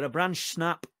 You hear a branch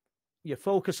snap. You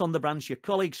focus on the branch. Your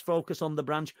colleagues focus on the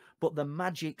branch, but the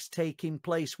magic's taking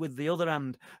place with the other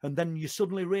hand. And then you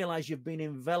suddenly realize you've been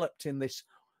enveloped in this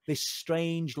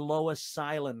strange lower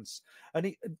silence.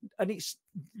 And it's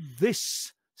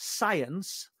this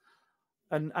science.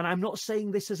 And I'm not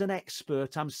saying this as an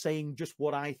expert. I'm saying just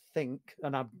what I think.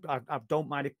 And I don't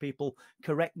mind if people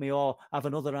correct me or have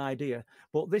another idea.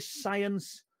 But this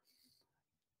science,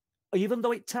 even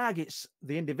though it targets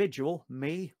the individual,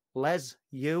 me, Les,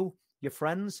 you, your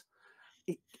friends,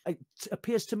 it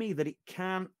appears to me that it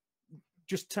can't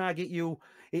just target you.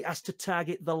 It has to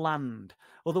target the land.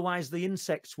 Otherwise, the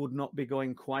insects would not be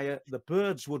going quiet. The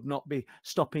birds would not be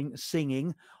stopping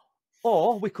singing.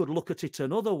 Or we could look at it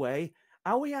another way.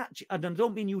 Are we actually, and I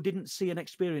don't mean you didn't see and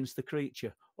experience the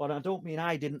creature, or I don't mean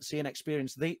I didn't see and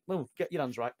experience get your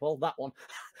hands right, Paul, that one.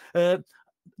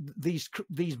 These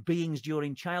beings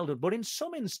during childhood. But in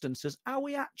some instances, are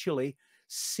we actually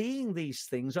seeing these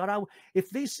things? Or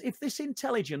if this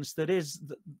intelligence that is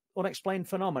the unexplained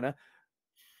phenomena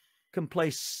can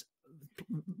place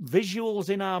visuals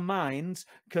in our minds,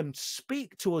 can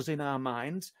speak to us in our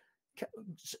minds,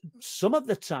 some of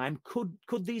the time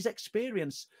could these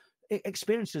experiences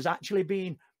actually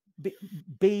being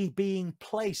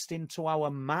placed into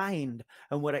our mind,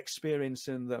 and we're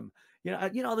experiencing them.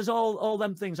 There's all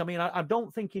them things. I mean, I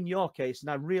don't think in your case,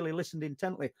 and I really listened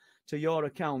intently to your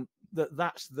account,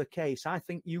 that's the case. I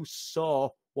think you saw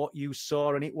what you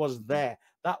saw, and it was there.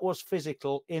 That was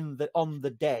physical on the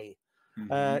day.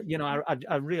 Mm-hmm.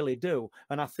 I really do.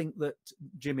 And I think that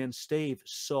Jimmy and Steve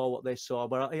saw what they saw.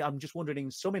 But I'm just wondering,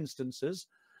 in some instances,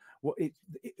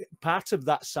 part of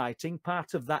that sighting,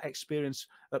 part of that experience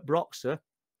at Broxer,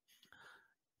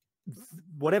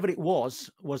 whatever it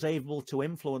was able to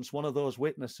influence one of those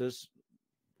witnesses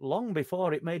long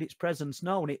before it made its presence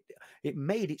known. It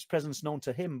made its presence known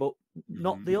to him, but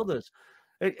not the others.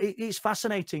 It's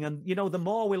fascinating. And, the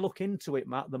more we look into it,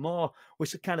 Matt, the more we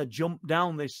kind of jump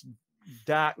down this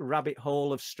dark rabbit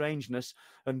hole of strangeness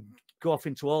and go off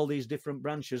into all these different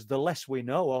branches, the less we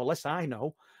know, or less I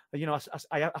know.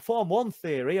 I form one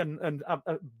theory and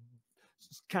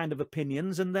kind of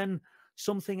opinions, and then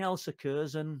something else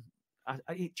occurs and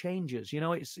it changes.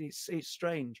 It's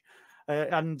strange.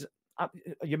 And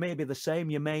you may be the same,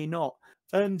 you may not.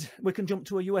 And we can jump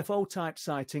to a UFO type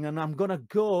sighting, and I'm going to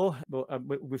go, but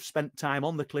we've spent time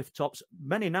on the cliff tops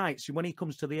many nights. When he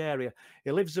comes to the area,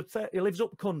 he lives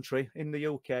up country in the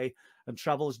UK and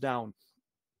travels down.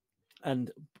 And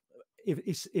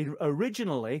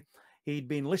originally, he'd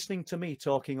been listening to me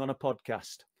talking on a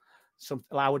podcast, some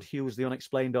Howard Hughes, The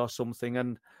Unexplained or something,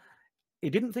 and he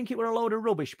didn't think it were a load of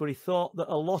rubbish, but he thought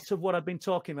that a lot of what I'd been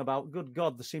talking about, good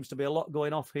God, there seems to be a lot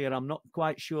going off here. I'm not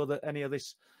quite sure that any of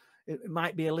this, it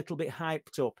might be a little bit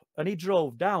hyped up. And he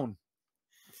drove down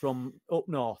from up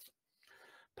north,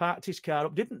 parked his car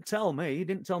up, didn't tell me. He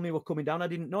didn't tell me we're coming down. I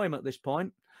didn't know him at this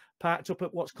point. Parked up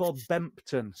at what's called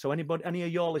Bempton. So any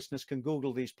of your listeners can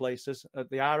Google these places, at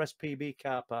the RSPB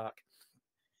car park.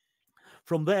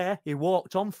 From there, he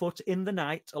walked on foot in the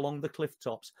night along the cliff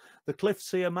tops. The cliffs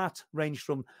here, Matt, range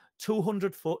from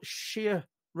 200 foot sheer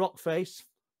rock face,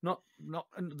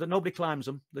 nobody climbs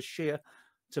them, the sheer,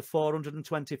 to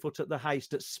 420 foot at the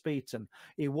highest at Speeton.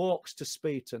 He walks to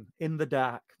Speeton in the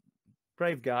dark.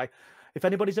 Brave guy. If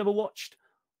anybody's ever watched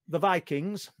the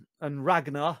Vikings and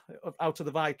Ragnar out of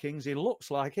the Vikings, he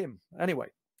looks like him. Anyway,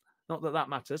 not that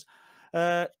matters.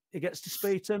 He gets to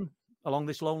Speeton along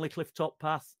this lonely cliff top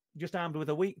path, just armed with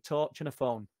a weak torch and a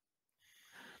phone.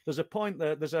 There's a point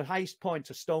there, there's a highest point,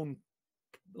 a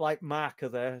stone-like marker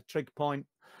there, trig point,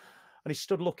 and he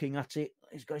stood looking at it.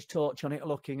 He's got his torch on it,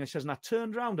 looking, and says, and I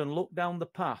turned round and looked down the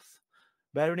path.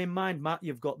 Bearing in mind, Matt,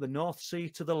 you've got the North Sea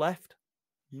to the left,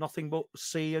 nothing but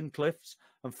sea and cliffs,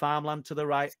 and farmland to the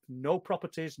right, no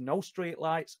properties, no street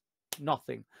lights,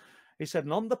 nothing. He said,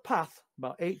 and on the path,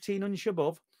 about 18 inches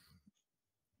above,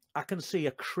 I can see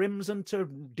a crimson to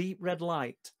deep red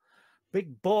light.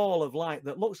 Big ball of light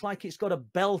that looks like it's got a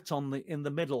belt in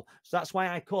the middle. So that's why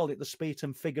I called it the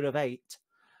Speeton figure of 8.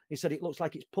 He said it looks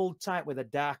like it's pulled tight with a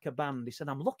darker band. He said,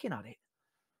 I'm looking at it.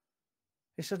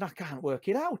 He said, I can't work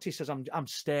it out. He says, I'm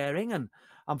staring and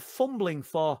I'm fumbling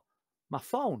for my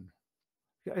phone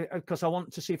because I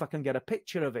want to see if I can get a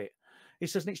picture of it. He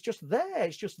says, and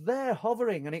it's just there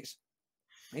hovering, and it's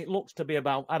It looks to be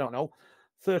about, I don't know,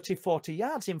 30, 40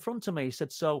 yards in front of me. He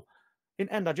said, so in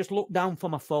end, I just looked down for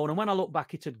my phone, and when I looked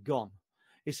back, it had gone.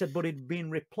 He said, but it'd been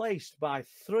replaced by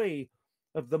 3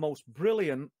 of the most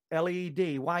brilliant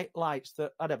LED white lights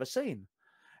that I'd ever seen.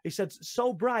 He said,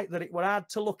 so bright that it were hard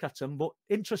to look at them, but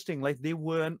interestingly, they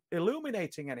weren't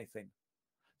illuminating anything.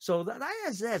 So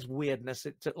there's weirdness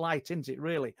to light, isn't it,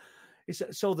 really? He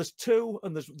said, so there's 2,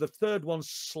 and there's the third one's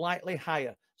slightly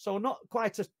higher. So not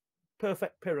quite a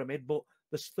perfect pyramid, but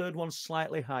the third one's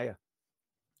slightly higher.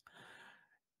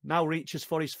 Now reaches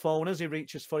for his phone. As he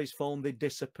reaches for his phone, they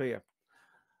disappear.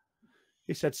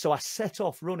 He said, so I set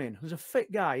off running. There's a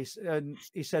fit guy, and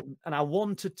he said, and I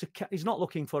wanted to, he's not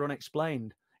looking for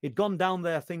unexplained. He'd gone down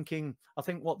there thinking, I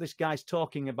think what this guy's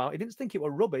talking about, he didn't think it were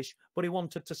rubbish, but he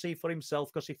wanted to see for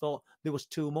himself because he thought there was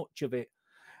too much of it.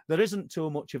 There isn't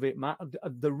too much of it, Matt.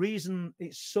 The reason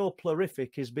it's so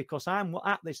prolific is because I'm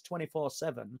at this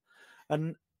 24/7,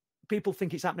 and people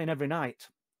think it's happening every night.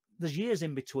 There's years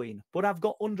in between, but I've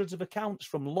got hundreds of accounts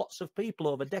from lots of people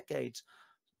over decades,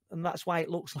 and that's why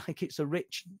it looks like it's a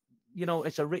rich,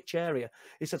 it's a rich area.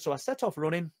 He said, so I set off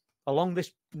running along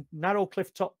this narrow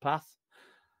cliff top path.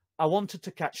 I wanted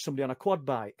to catch somebody on a quad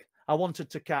bike. I wanted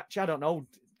to catch, I don't know,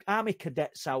 army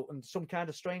cadets out and some kind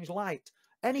of strange light,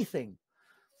 anything.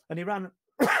 And he ran,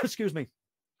 excuse me,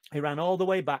 he ran all the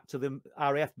way back to the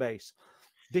RAF base,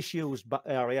 disused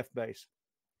RAF base.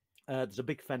 There's a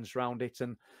big fence around it,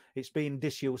 and it's been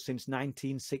disused since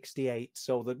 1968,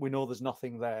 so that we know there's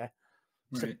nothing there.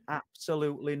 Right.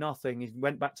 Absolutely nothing. He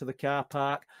went back to the car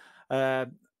park.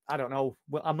 I don't know.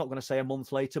 Well, I'm not going to say a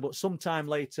month later, but sometime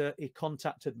later, he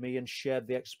contacted me and shared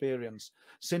the experience.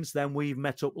 Since then, we've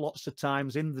met up lots of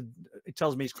times. It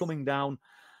tells me he's coming down,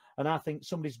 and I think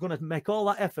somebody's going to make all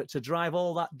that effort to drive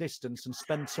all that distance and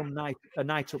spend a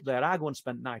night up there. I go and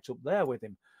spend night up there with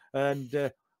him,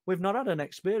 and we've not had an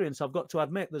experience. I've got to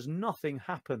admit, there's nothing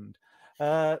happened,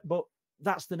 but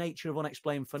that's the nature of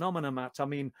unexplained phenomena, Matt. I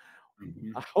mean,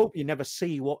 I hope you never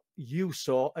see what you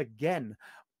saw again.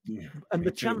 Yeah, and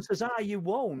the chances are you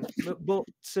won't, but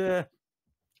it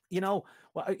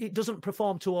doesn't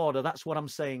perform to order. That's what I'm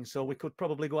saying. So we could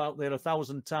probably go out there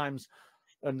 1,000 times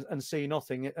and see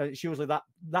nothing. It's usually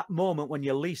that moment when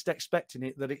you're least expecting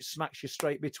it that it smacks you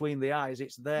straight between the eyes.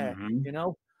 It's there,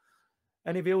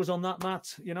 Any views on that,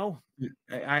 Matt?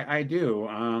 I do.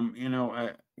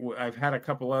 I've had a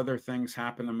couple other things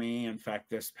happen to me. In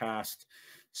fact, this past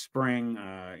spring,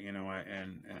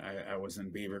 I was in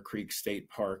Beaver Creek State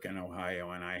Park in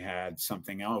Ohio, and I had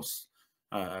something else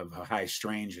of high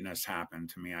strangeness happen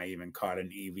to me. I even caught an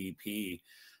EVP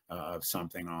of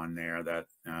something on there that,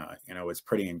 it's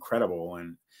pretty incredible.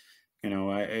 And,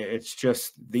 it's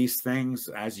just these things,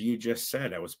 as you just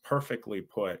said, it was perfectly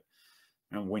put.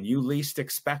 And when you least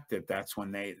expect it, that's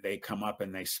when they come up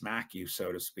and they smack you,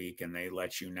 so to speak, and they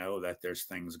let you know that there's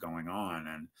things going on.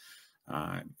 And,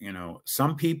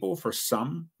 some people, for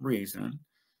some reason,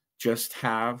 just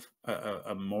have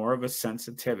a more of a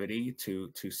sensitivity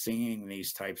to seeing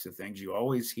these types of things. You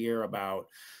always hear about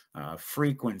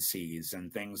frequencies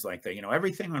and things like that.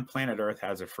 Everything on planet Earth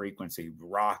has a frequency: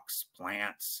 rocks,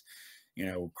 plants,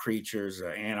 creatures,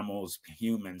 animals,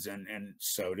 humans, and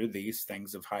so do these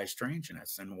things of high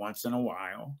strangeness. And once in a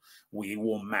while, we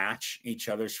will match each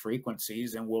other's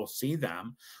frequencies and we'll see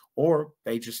them, or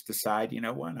they just decide,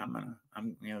 what,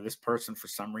 this person for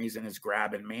some reason is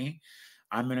grabbing me.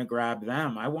 I'm going to grab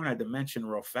them. I wanted to mention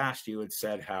real fast, you had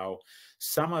said how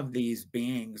some of these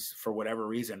beings, for whatever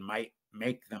reason, might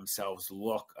make themselves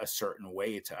look a certain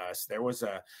way to us. There was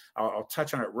I'll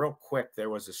touch on it real quick. There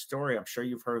was a story, I'm sure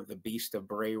you've heard of the Beast of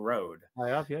Bray Road. I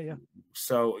have, yeah.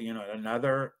 So,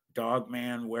 another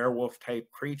dogman werewolf type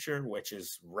creature, which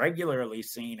is regularly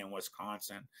seen in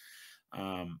Wisconsin.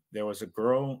 There was a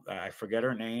girl, I forget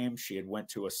her name. She had went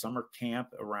to a summer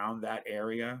camp around that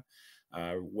area.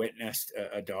 Witnessed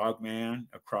a dog man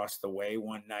across the way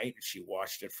one night, and she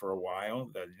watched it for a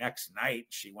while. The next night,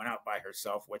 she went out by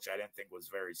herself, which I didn't think was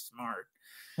very smart,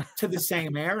 to the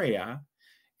same area,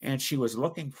 and she was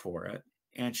looking for it,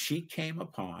 and she came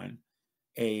upon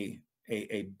a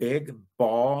big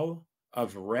ball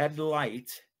of red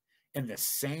light in the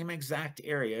same exact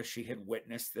area she had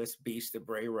witnessed this Beast of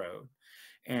Bray Road,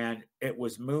 and it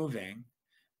was moving,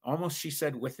 almost, she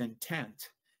said, with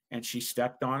intent. And she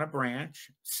stepped on a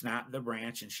branch, snapped the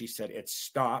branch, and she said it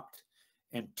stopped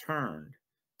and turned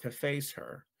to face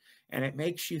her. And it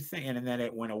makes you think, and then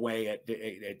it went away.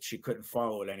 She couldn't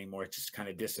follow it anymore. It just kind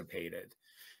of dissipated.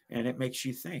 And it makes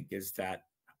you think, is that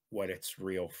what its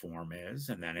real form is,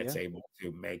 and then it's Yeah. able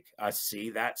to make us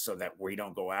see that so that we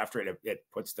don't go after it. It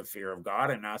puts the fear of God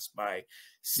in us by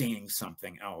seeing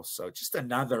something else. So just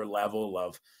another level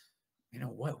of,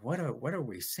 what are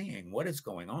we seeing? What is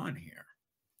going on here?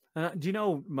 Do you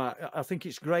know, Matt? I think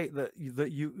it's great that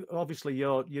you obviously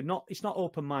you're not. It's not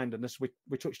open mindedness.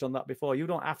 We touched on that before. You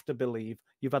don't have to believe.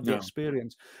 You've had the No.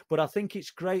 experience, but I think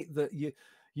it's great that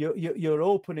you're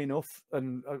open enough.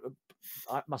 And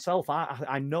myself,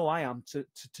 I know I am to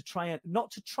try and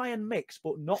not to try and mix,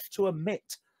 but not to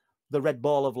omit the red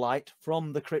ball of light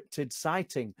from the cryptid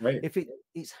sighting. Right. If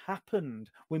it's happened,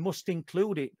 we must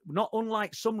include it. Not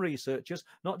unlike some researchers,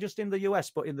 not just in the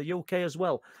US, but in the UK as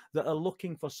well, that are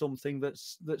looking for something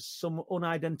that's some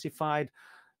unidentified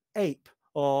ape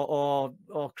or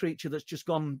creature that's just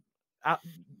gone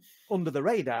under the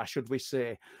radar, should we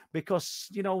say? Because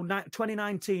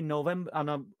 2019 November,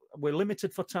 and we're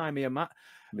limited for time here, Matt.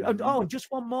 Mm-hmm. Oh, and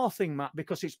just one more thing, Matt,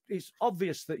 because it's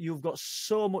obvious that you've got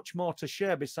so much more to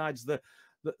share besides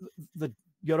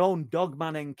your own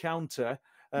dogman encounter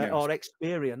Yes. or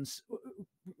experience.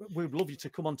 We'd love you to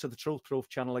come onto the Truth Proof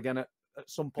channel again at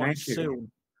some point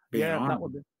soon. Yeah,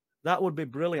 that would be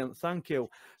brilliant. Thank you.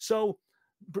 So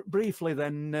briefly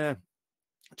then,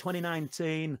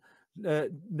 2019.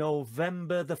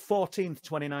 November the 14th,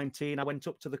 2019, I went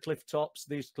up to the cliff tops,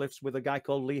 these cliffs, with a guy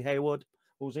called Lee Haywood,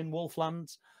 who's in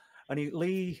Wolflands. And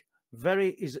Lee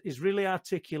is really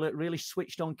articulate, really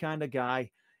switched on kind of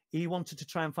guy. He wanted to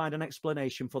try and find an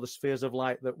explanation for the spheres of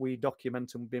light that we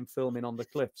document and been filming on the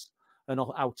cliffs and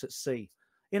out at sea.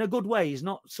 In a good way. He's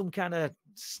not some kind of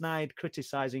snide,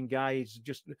 criticizing guy. He's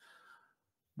just,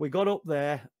 we got up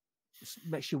there.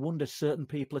 Makes you wonder, certain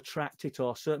people attract it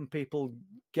or certain people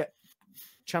get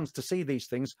chance to see these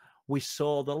things. We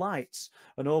saw the lights,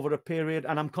 and over a period,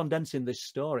 and I'm condensing this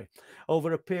story,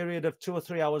 over a period of 2 or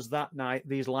 3 hours that night,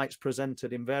 these lights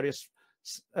presented in various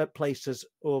places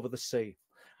over the sea.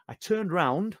 I turned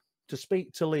round to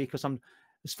speak to Lee because I'm,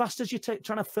 as fast as you're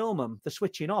trying to film them, they're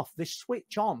switching off. They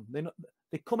switch on.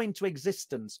 They come into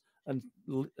existence and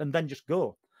then just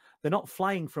go. They're not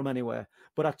flying from anywhere.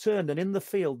 But I turned, and in the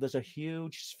field, there's a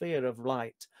huge sphere of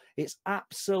light. It's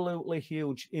absolutely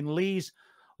huge. In Lee's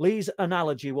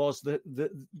analogy was that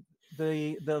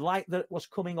the light that was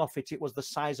coming off it was the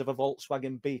size of a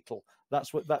Volkswagen Beetle.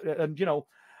 That's what that,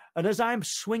 and as I'm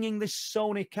swinging this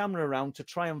Sony camera around to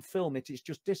try and film it, it's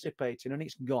just dissipating and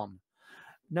it's gone.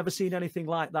 Never seen anything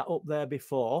like that up there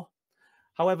before.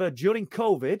 However, during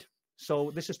COVID, so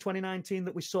this is 2019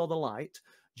 that we saw the light.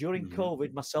 During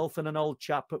COVID, myself and an old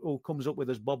chap who comes up with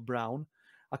us, Bob Brown,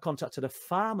 I contacted a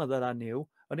farmer that I knew,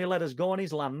 and he let us go on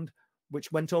his land,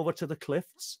 which went over to the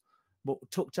cliffs, but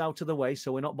tucked out of the way,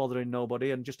 so we're not bothering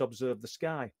nobody, and just observed the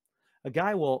sky. A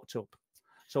guy walked up.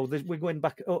 So we're going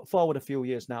back forward a few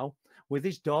years now with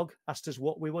his dog, asked us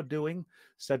what we were doing,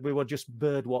 said we were just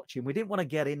bird watching. We didn't want to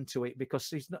get into it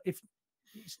because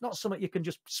it's not something you can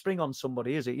just spring on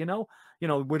somebody, is it?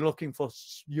 We're looking for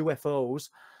UFOs.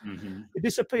 He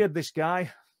disappeared, this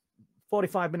guy.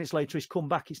 45 minutes later, he's come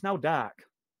back. It's now dark.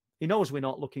 He knows we're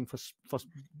not looking for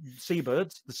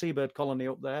seabirds, the seabird colony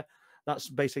up there. That's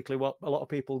basically what a lot of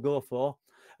people go for.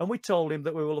 And we told him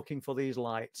that we were looking for these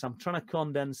lights. I'm trying to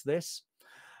condense this.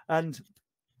 And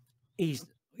he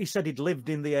said he'd lived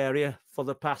in the area for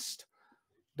the past,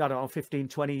 I don't know, 15,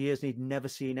 20 years, and he'd never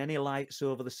seen any lights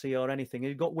over the sea or anything.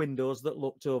 He'd got windows that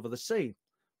looked over the sea.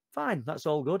 Fine, that's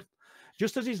all good.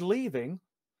 Just as he's leaving,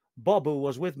 Bob, who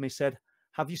was with me, said,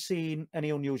 "Have you seen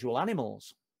any unusual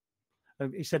animals?"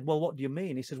 And he said, "Well, what do you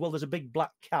mean?" He says, "Well, there's a big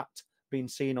black cat being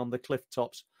seen on the cliff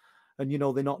tops. And,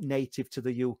 they're not native to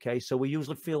the UK. So we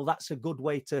usually feel that's a good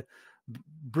way to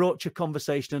broach a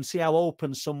conversation and see how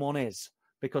open someone is.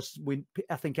 Because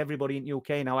I think everybody in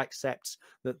UK now accepts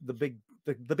that the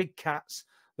big cats,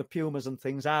 the pumas and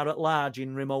things are at large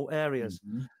in remote areas."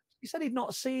 He said he'd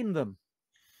not seen them.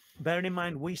 Bearing in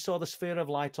mind, we saw the sphere of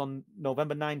light on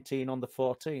November 19 on the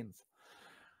 14th.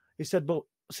 He said, "But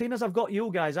seeing as I've got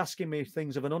you guys asking me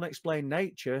things of an unexplained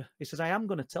nature," he says, "I am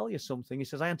going to tell you something." He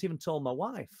says, "I hadn't even told my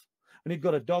wife." And he'd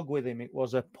got a dog with him. It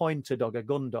was a pointer dog, a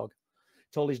gun dog.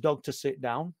 Told his dog to sit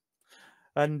down.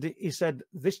 And he said,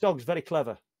 "This dog's very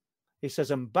clever." He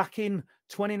says, "And back in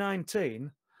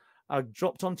 2019, I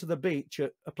dropped onto the beach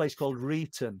at a place called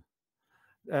Reeton.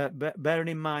 Bearing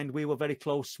in mind, we were very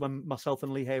close, when myself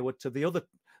and Lee Haywood, to the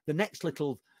next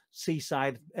little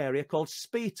seaside area called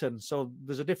Speeton. So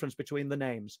there's a difference between the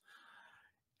names."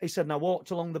 He said, "And I walked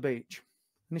along the beach."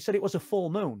 And he said it was a full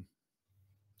moon.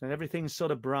 And everything's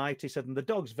sort of bright. He said, "And the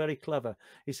dog's very clever."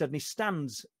 He said, "And he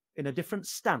stands in a different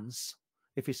stance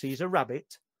if he sees a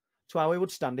rabbit to how he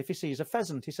would stand if he sees a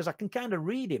pheasant. He says, I can kind of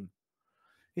read him.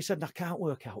 He said, I can't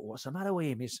work out what's the matter with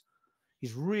him.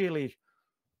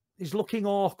 He's looking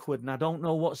awkward, and I don't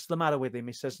know what's the matter with him.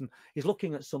 He says, and he's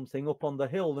looking at something up on the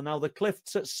hill. And now the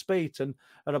cliffs at Speeton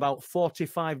are about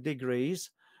 45 degrees,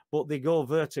 but they go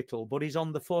vertical. But he's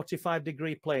on the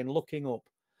 45-degree plane looking up.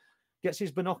 Gets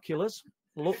his binoculars,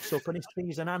 looks up, and he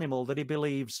sees an animal that he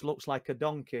believes looks like a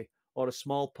donkey or a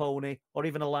small pony or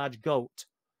even a large goat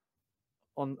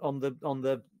on the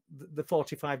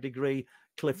 45-degree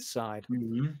cliffside.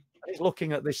 Mm-hmm. He's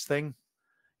looking at this thing.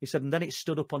 He said, and then it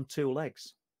stood up on two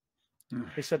legs.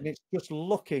 He said, and it's just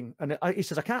looking. And he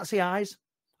says, I can't see eyes.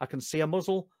 I can see a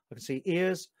muzzle. I can see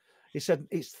ears. He said,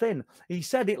 it's thin. He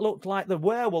said it looked like the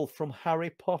werewolf from Harry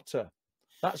Potter.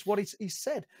 That's what he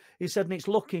said. He said, and it's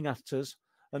looking at us.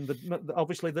 And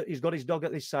obviously he's got his dog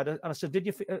at this side. And I said, did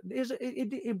you?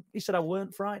 He said, I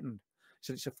weren't frightened. He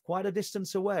said, it's quite a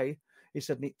distance away. He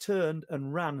said, and it turned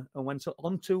and ran and went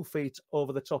on 2 feet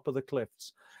over the top of the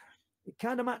cliffs. It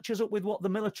kind of matches up with what the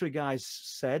military guys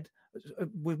said,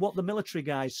 with what the military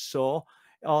guys saw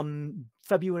on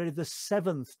February the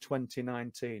 7th,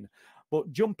 2019.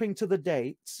 But jumping to the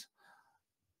dates,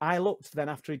 I looked then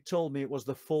after he'd told me it was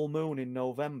the full moon in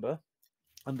November,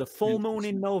 and the full moon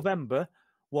in November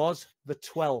was the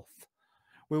 12th.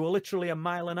 We were literally a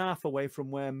mile and a half away from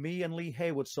where me and Lee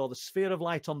Hayward saw the sphere of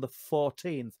light on the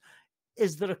 14th.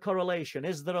 Is there a correlation?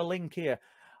 Is there a link here?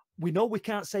 We know we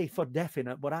can't say for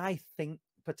definite, but I think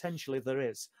potentially there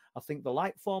is. I think the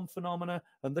light form phenomena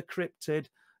and the cryptid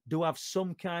do have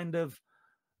some kind of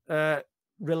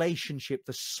relationship.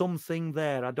 There's something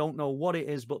there. I don't know what it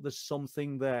is, but there's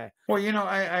something there. Well, you know,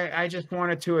 I just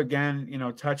wanted to, again, you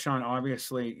know, touch on,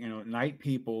 obviously, you know, night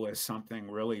people is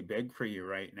something really big for you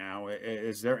right now.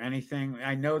 Is there anything,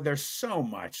 I know there's so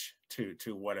much to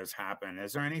what has happened.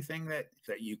 Is there anything that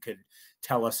you could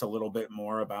tell us a little bit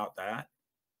more about that?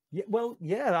 Yeah, well,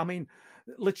 yeah. I mean,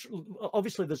 literally,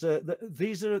 obviously,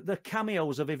 these are the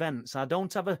cameos of events. I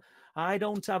don't have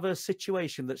a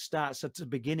situation that starts at the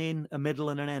beginning, a middle,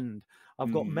 and an end.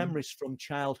 I've got memories from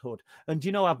childhood, and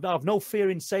you know, I've no fear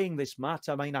in saying this, Matt.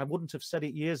 I mean, I wouldn't have said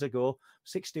it years ago.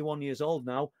 61 years old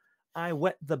now. I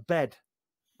wet the bed,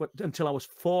 but until I was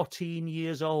 14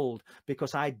 years old,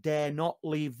 because I dare not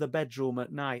leave the bedroom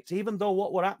at night, even though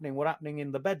what were happening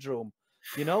in the bedroom.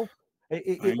 You know.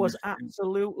 It was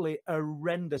absolutely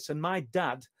horrendous. And my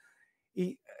dad,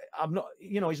 I'm not,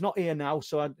 you know, he's not here now,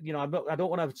 so I don't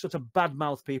want to sort of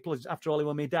badmouth people. After all, he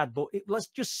was my dad. But let's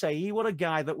just say he was a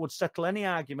guy that would settle any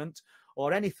argument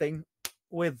or anything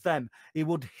with them. He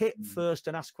would hit first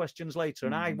and ask questions later.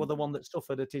 And I was the one that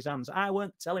suffered at his hands. I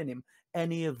weren't telling him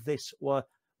any of this was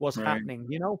happening,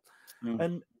 you know.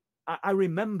 And I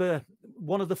remember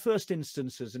one of the first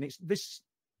instances, and it's this.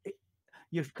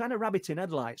 You're kind of rabbit in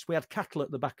headlights. We had cattle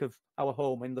at the back of our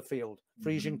home in the field,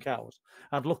 Frisian cows.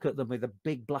 I'd look at them with the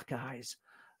big black eyes.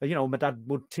 You know, my dad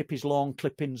would tip his lawn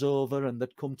clippings over and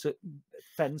they'd come to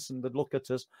fence and they'd look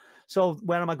at us. So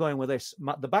where am I going with this?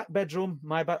 The back bedroom,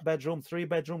 my back bedroom,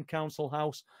 3-bedroom council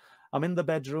house. I'm in the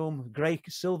bedroom,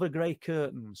 silver grey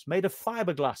curtains made of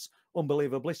fiberglass,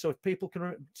 unbelievably. So if people can,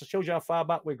 it shows you how far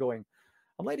back we're going.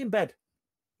 I'm laid in bed.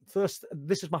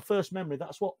 This is my first memory.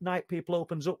 That's what Night People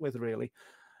opens up with, really.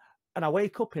 And I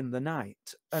wake up in the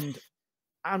night and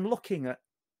I'm looking at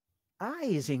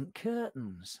eyes in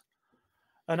curtains.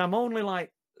 And I'm only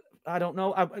like, I don't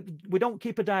know. We don't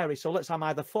keep a diary. So I'm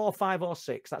either 4, 5 or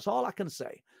 6. That's all I can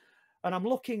say. And I'm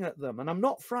looking at them and I'm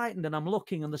not frightened. And I'm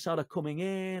looking and they're sort of coming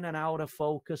in and out of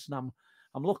focus. And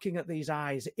I'm looking at these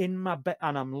eyes in my bed,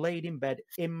 and I'm laid in bed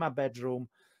in my bedroom.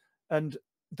 And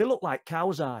they look like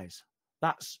cow's eyes.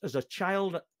 That's, as a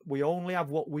child, we only have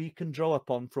what we can draw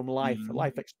upon from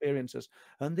life experiences.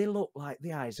 And they look like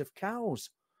the eyes of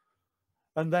cows.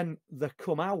 And then they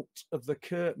come out of the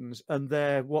curtains and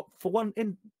they're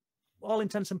in all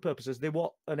intents and purposes, they're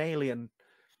what an alien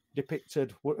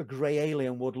depicted, what a grey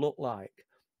alien would look like.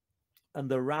 And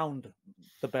they're round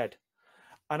the bed.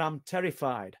 And I'm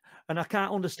terrified. And I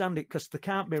can't understand it because they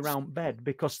can't be round bed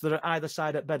because they're either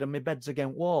side at bed and my bed's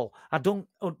against wall. Do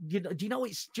you know,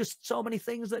 it's just so many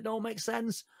things that don't make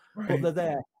sense, but they're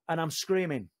there. And I'm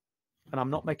screaming and I'm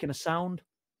not making a sound.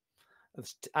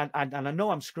 And I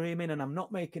know I'm screaming and I'm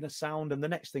not making a sound. And the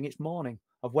next thing, it's morning.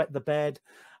 I've wet the bed.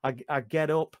 I get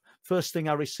up. First thing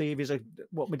I receive is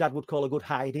what my dad would call a good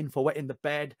hiding for wetting the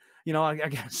bed. You know, I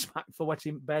get smacked for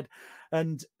wetting bed.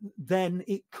 And then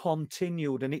it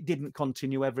continued, and it didn't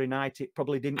continue every night. It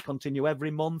probably didn't continue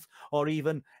every month or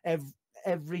even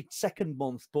every second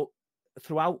month. But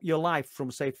throughout your life from,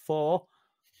 say, 4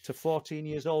 to 14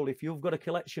 years old, if you've got a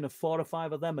collection of 4 or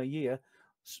 5 of them a year,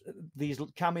 these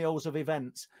cameos of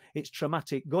events. It's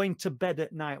traumatic. Going to bed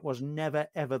at night was never,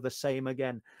 ever the same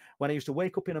again. When I used to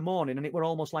wake up in the morning and it were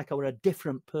almost like I were a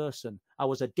different person. I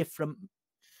was a different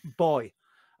boy.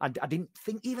 I didn't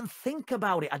even think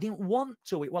about it. I didn't want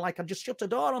to. It was like I just shut the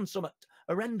door on something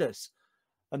horrendous.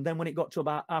 And then when it got to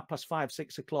about 5:30,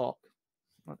 6 o'clock,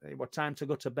 it was time to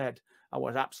go to bed. I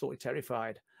was absolutely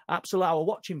terrified. Absolutely. I was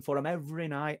watching for them every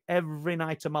night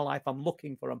of my life. I'm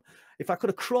looking for them. If I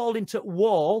could have crawled into a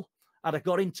wall, I'd have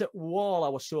got into a wall. I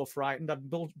was so frightened. I'd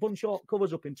bunch all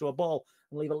covers up into a ball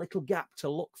and leave a little gap to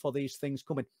look for these things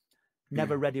coming.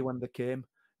 Never ready when they came.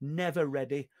 Never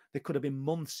ready. There could have been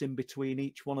months in between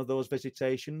each one of those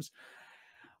visitations.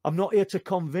 I'm not here to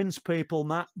convince people,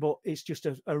 Matt, but it's just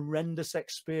a horrendous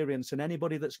experience. And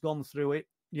anybody that's gone through it,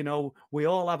 you know, we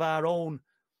all have our own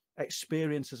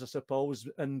experiences, I suppose,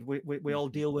 and we all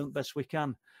deal with it best we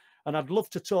can. And I'd love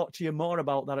to talk to you more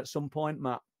about that at some point,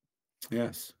 Matt.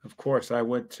 Yes, of course, I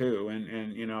would too.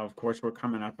 And you know, of course, we're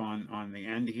coming up on the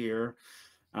end here.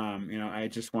 You know, I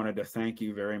just wanted to thank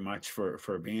you very much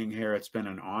for being here. It's been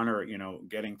an honor, you know,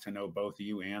 getting to know both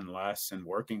you and Les and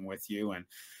working with you. And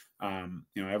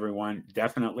you know, everyone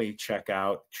definitely check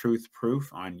out Truth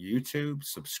Proof on YouTube,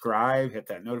 subscribe, hit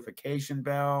that notification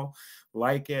bell,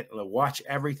 like it, watch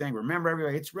everything. Remember,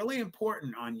 everybody, it's really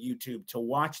important on YouTube to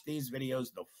watch these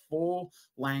videos the full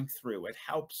length through. It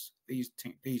helps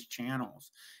these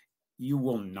channels. You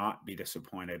will not be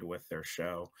disappointed with their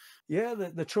show. Yeah,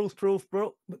 the Truth Proof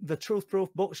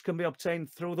books can be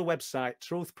obtained through the website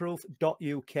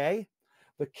truthproof.uk.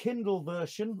 The Kindle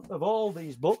version of all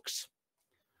these books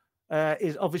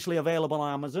is obviously available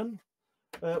on Amazon.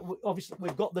 Obviously,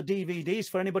 we've got the DVDs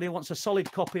for anybody who wants a solid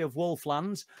copy of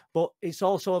Wolflands, but it's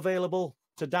also available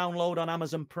to download on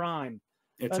Amazon Prime.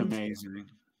 It's amazing.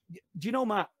 Do you know,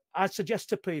 Matt, I suggest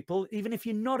to people, even if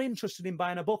you're not interested in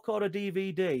buying a book or a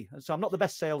DVD, so I'm not the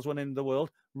best salesman in the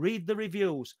world, read the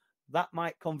reviews. That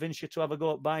might convince you to have a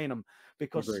go at buying them,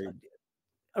 because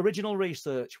original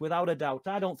research, without a doubt.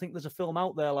 I don't think there's a film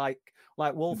out there like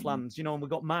Wolflands, you know, and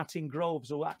we've got Martin Groves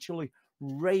who actually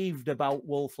raved about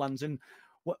Wolflands, and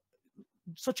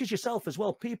such as yourself as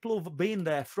well, people who've been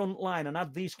there front line and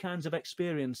had these kinds of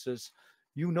experiences.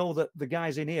 You know that the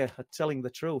guys in here are telling the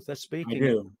truth. They're speaking. I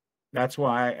do. That's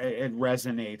why it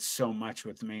resonates so much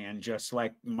with me. And just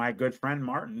like my good friend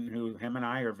Martin, who him and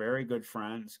I are very good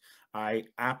friends, I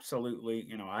absolutely,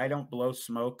 you know, I don't blow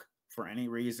smoke for any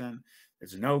reason.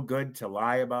 It's no good to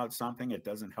lie about something. It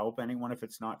doesn't help anyone if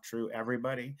it's not true.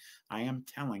 Everybody, I am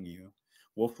telling you,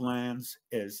 Wolflands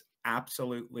is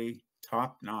absolutely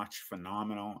top-notch,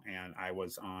 phenomenal. And I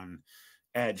was on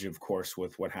edge, of course,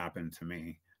 with what happened to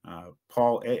me.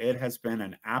 Paul, it has been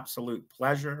an absolute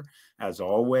pleasure, as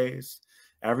always.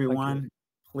 Everyone,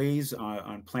 please,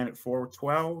 on Planet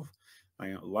 412,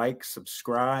 like,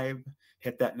 subscribe,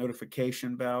 hit that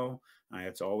notification bell.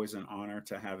 It's always an honor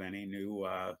to have any new,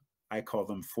 I call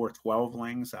them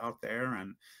 412lings out there.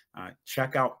 And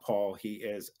check out Paul. He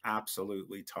is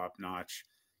absolutely top-notch.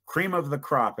 Cream of the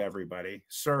crop, everybody.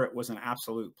 Sir, it was an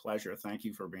absolute pleasure. Thank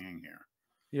you for being here.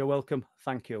 You're welcome.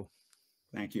 Thank you.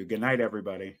 Thank you. Good night,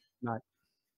 everybody. Night.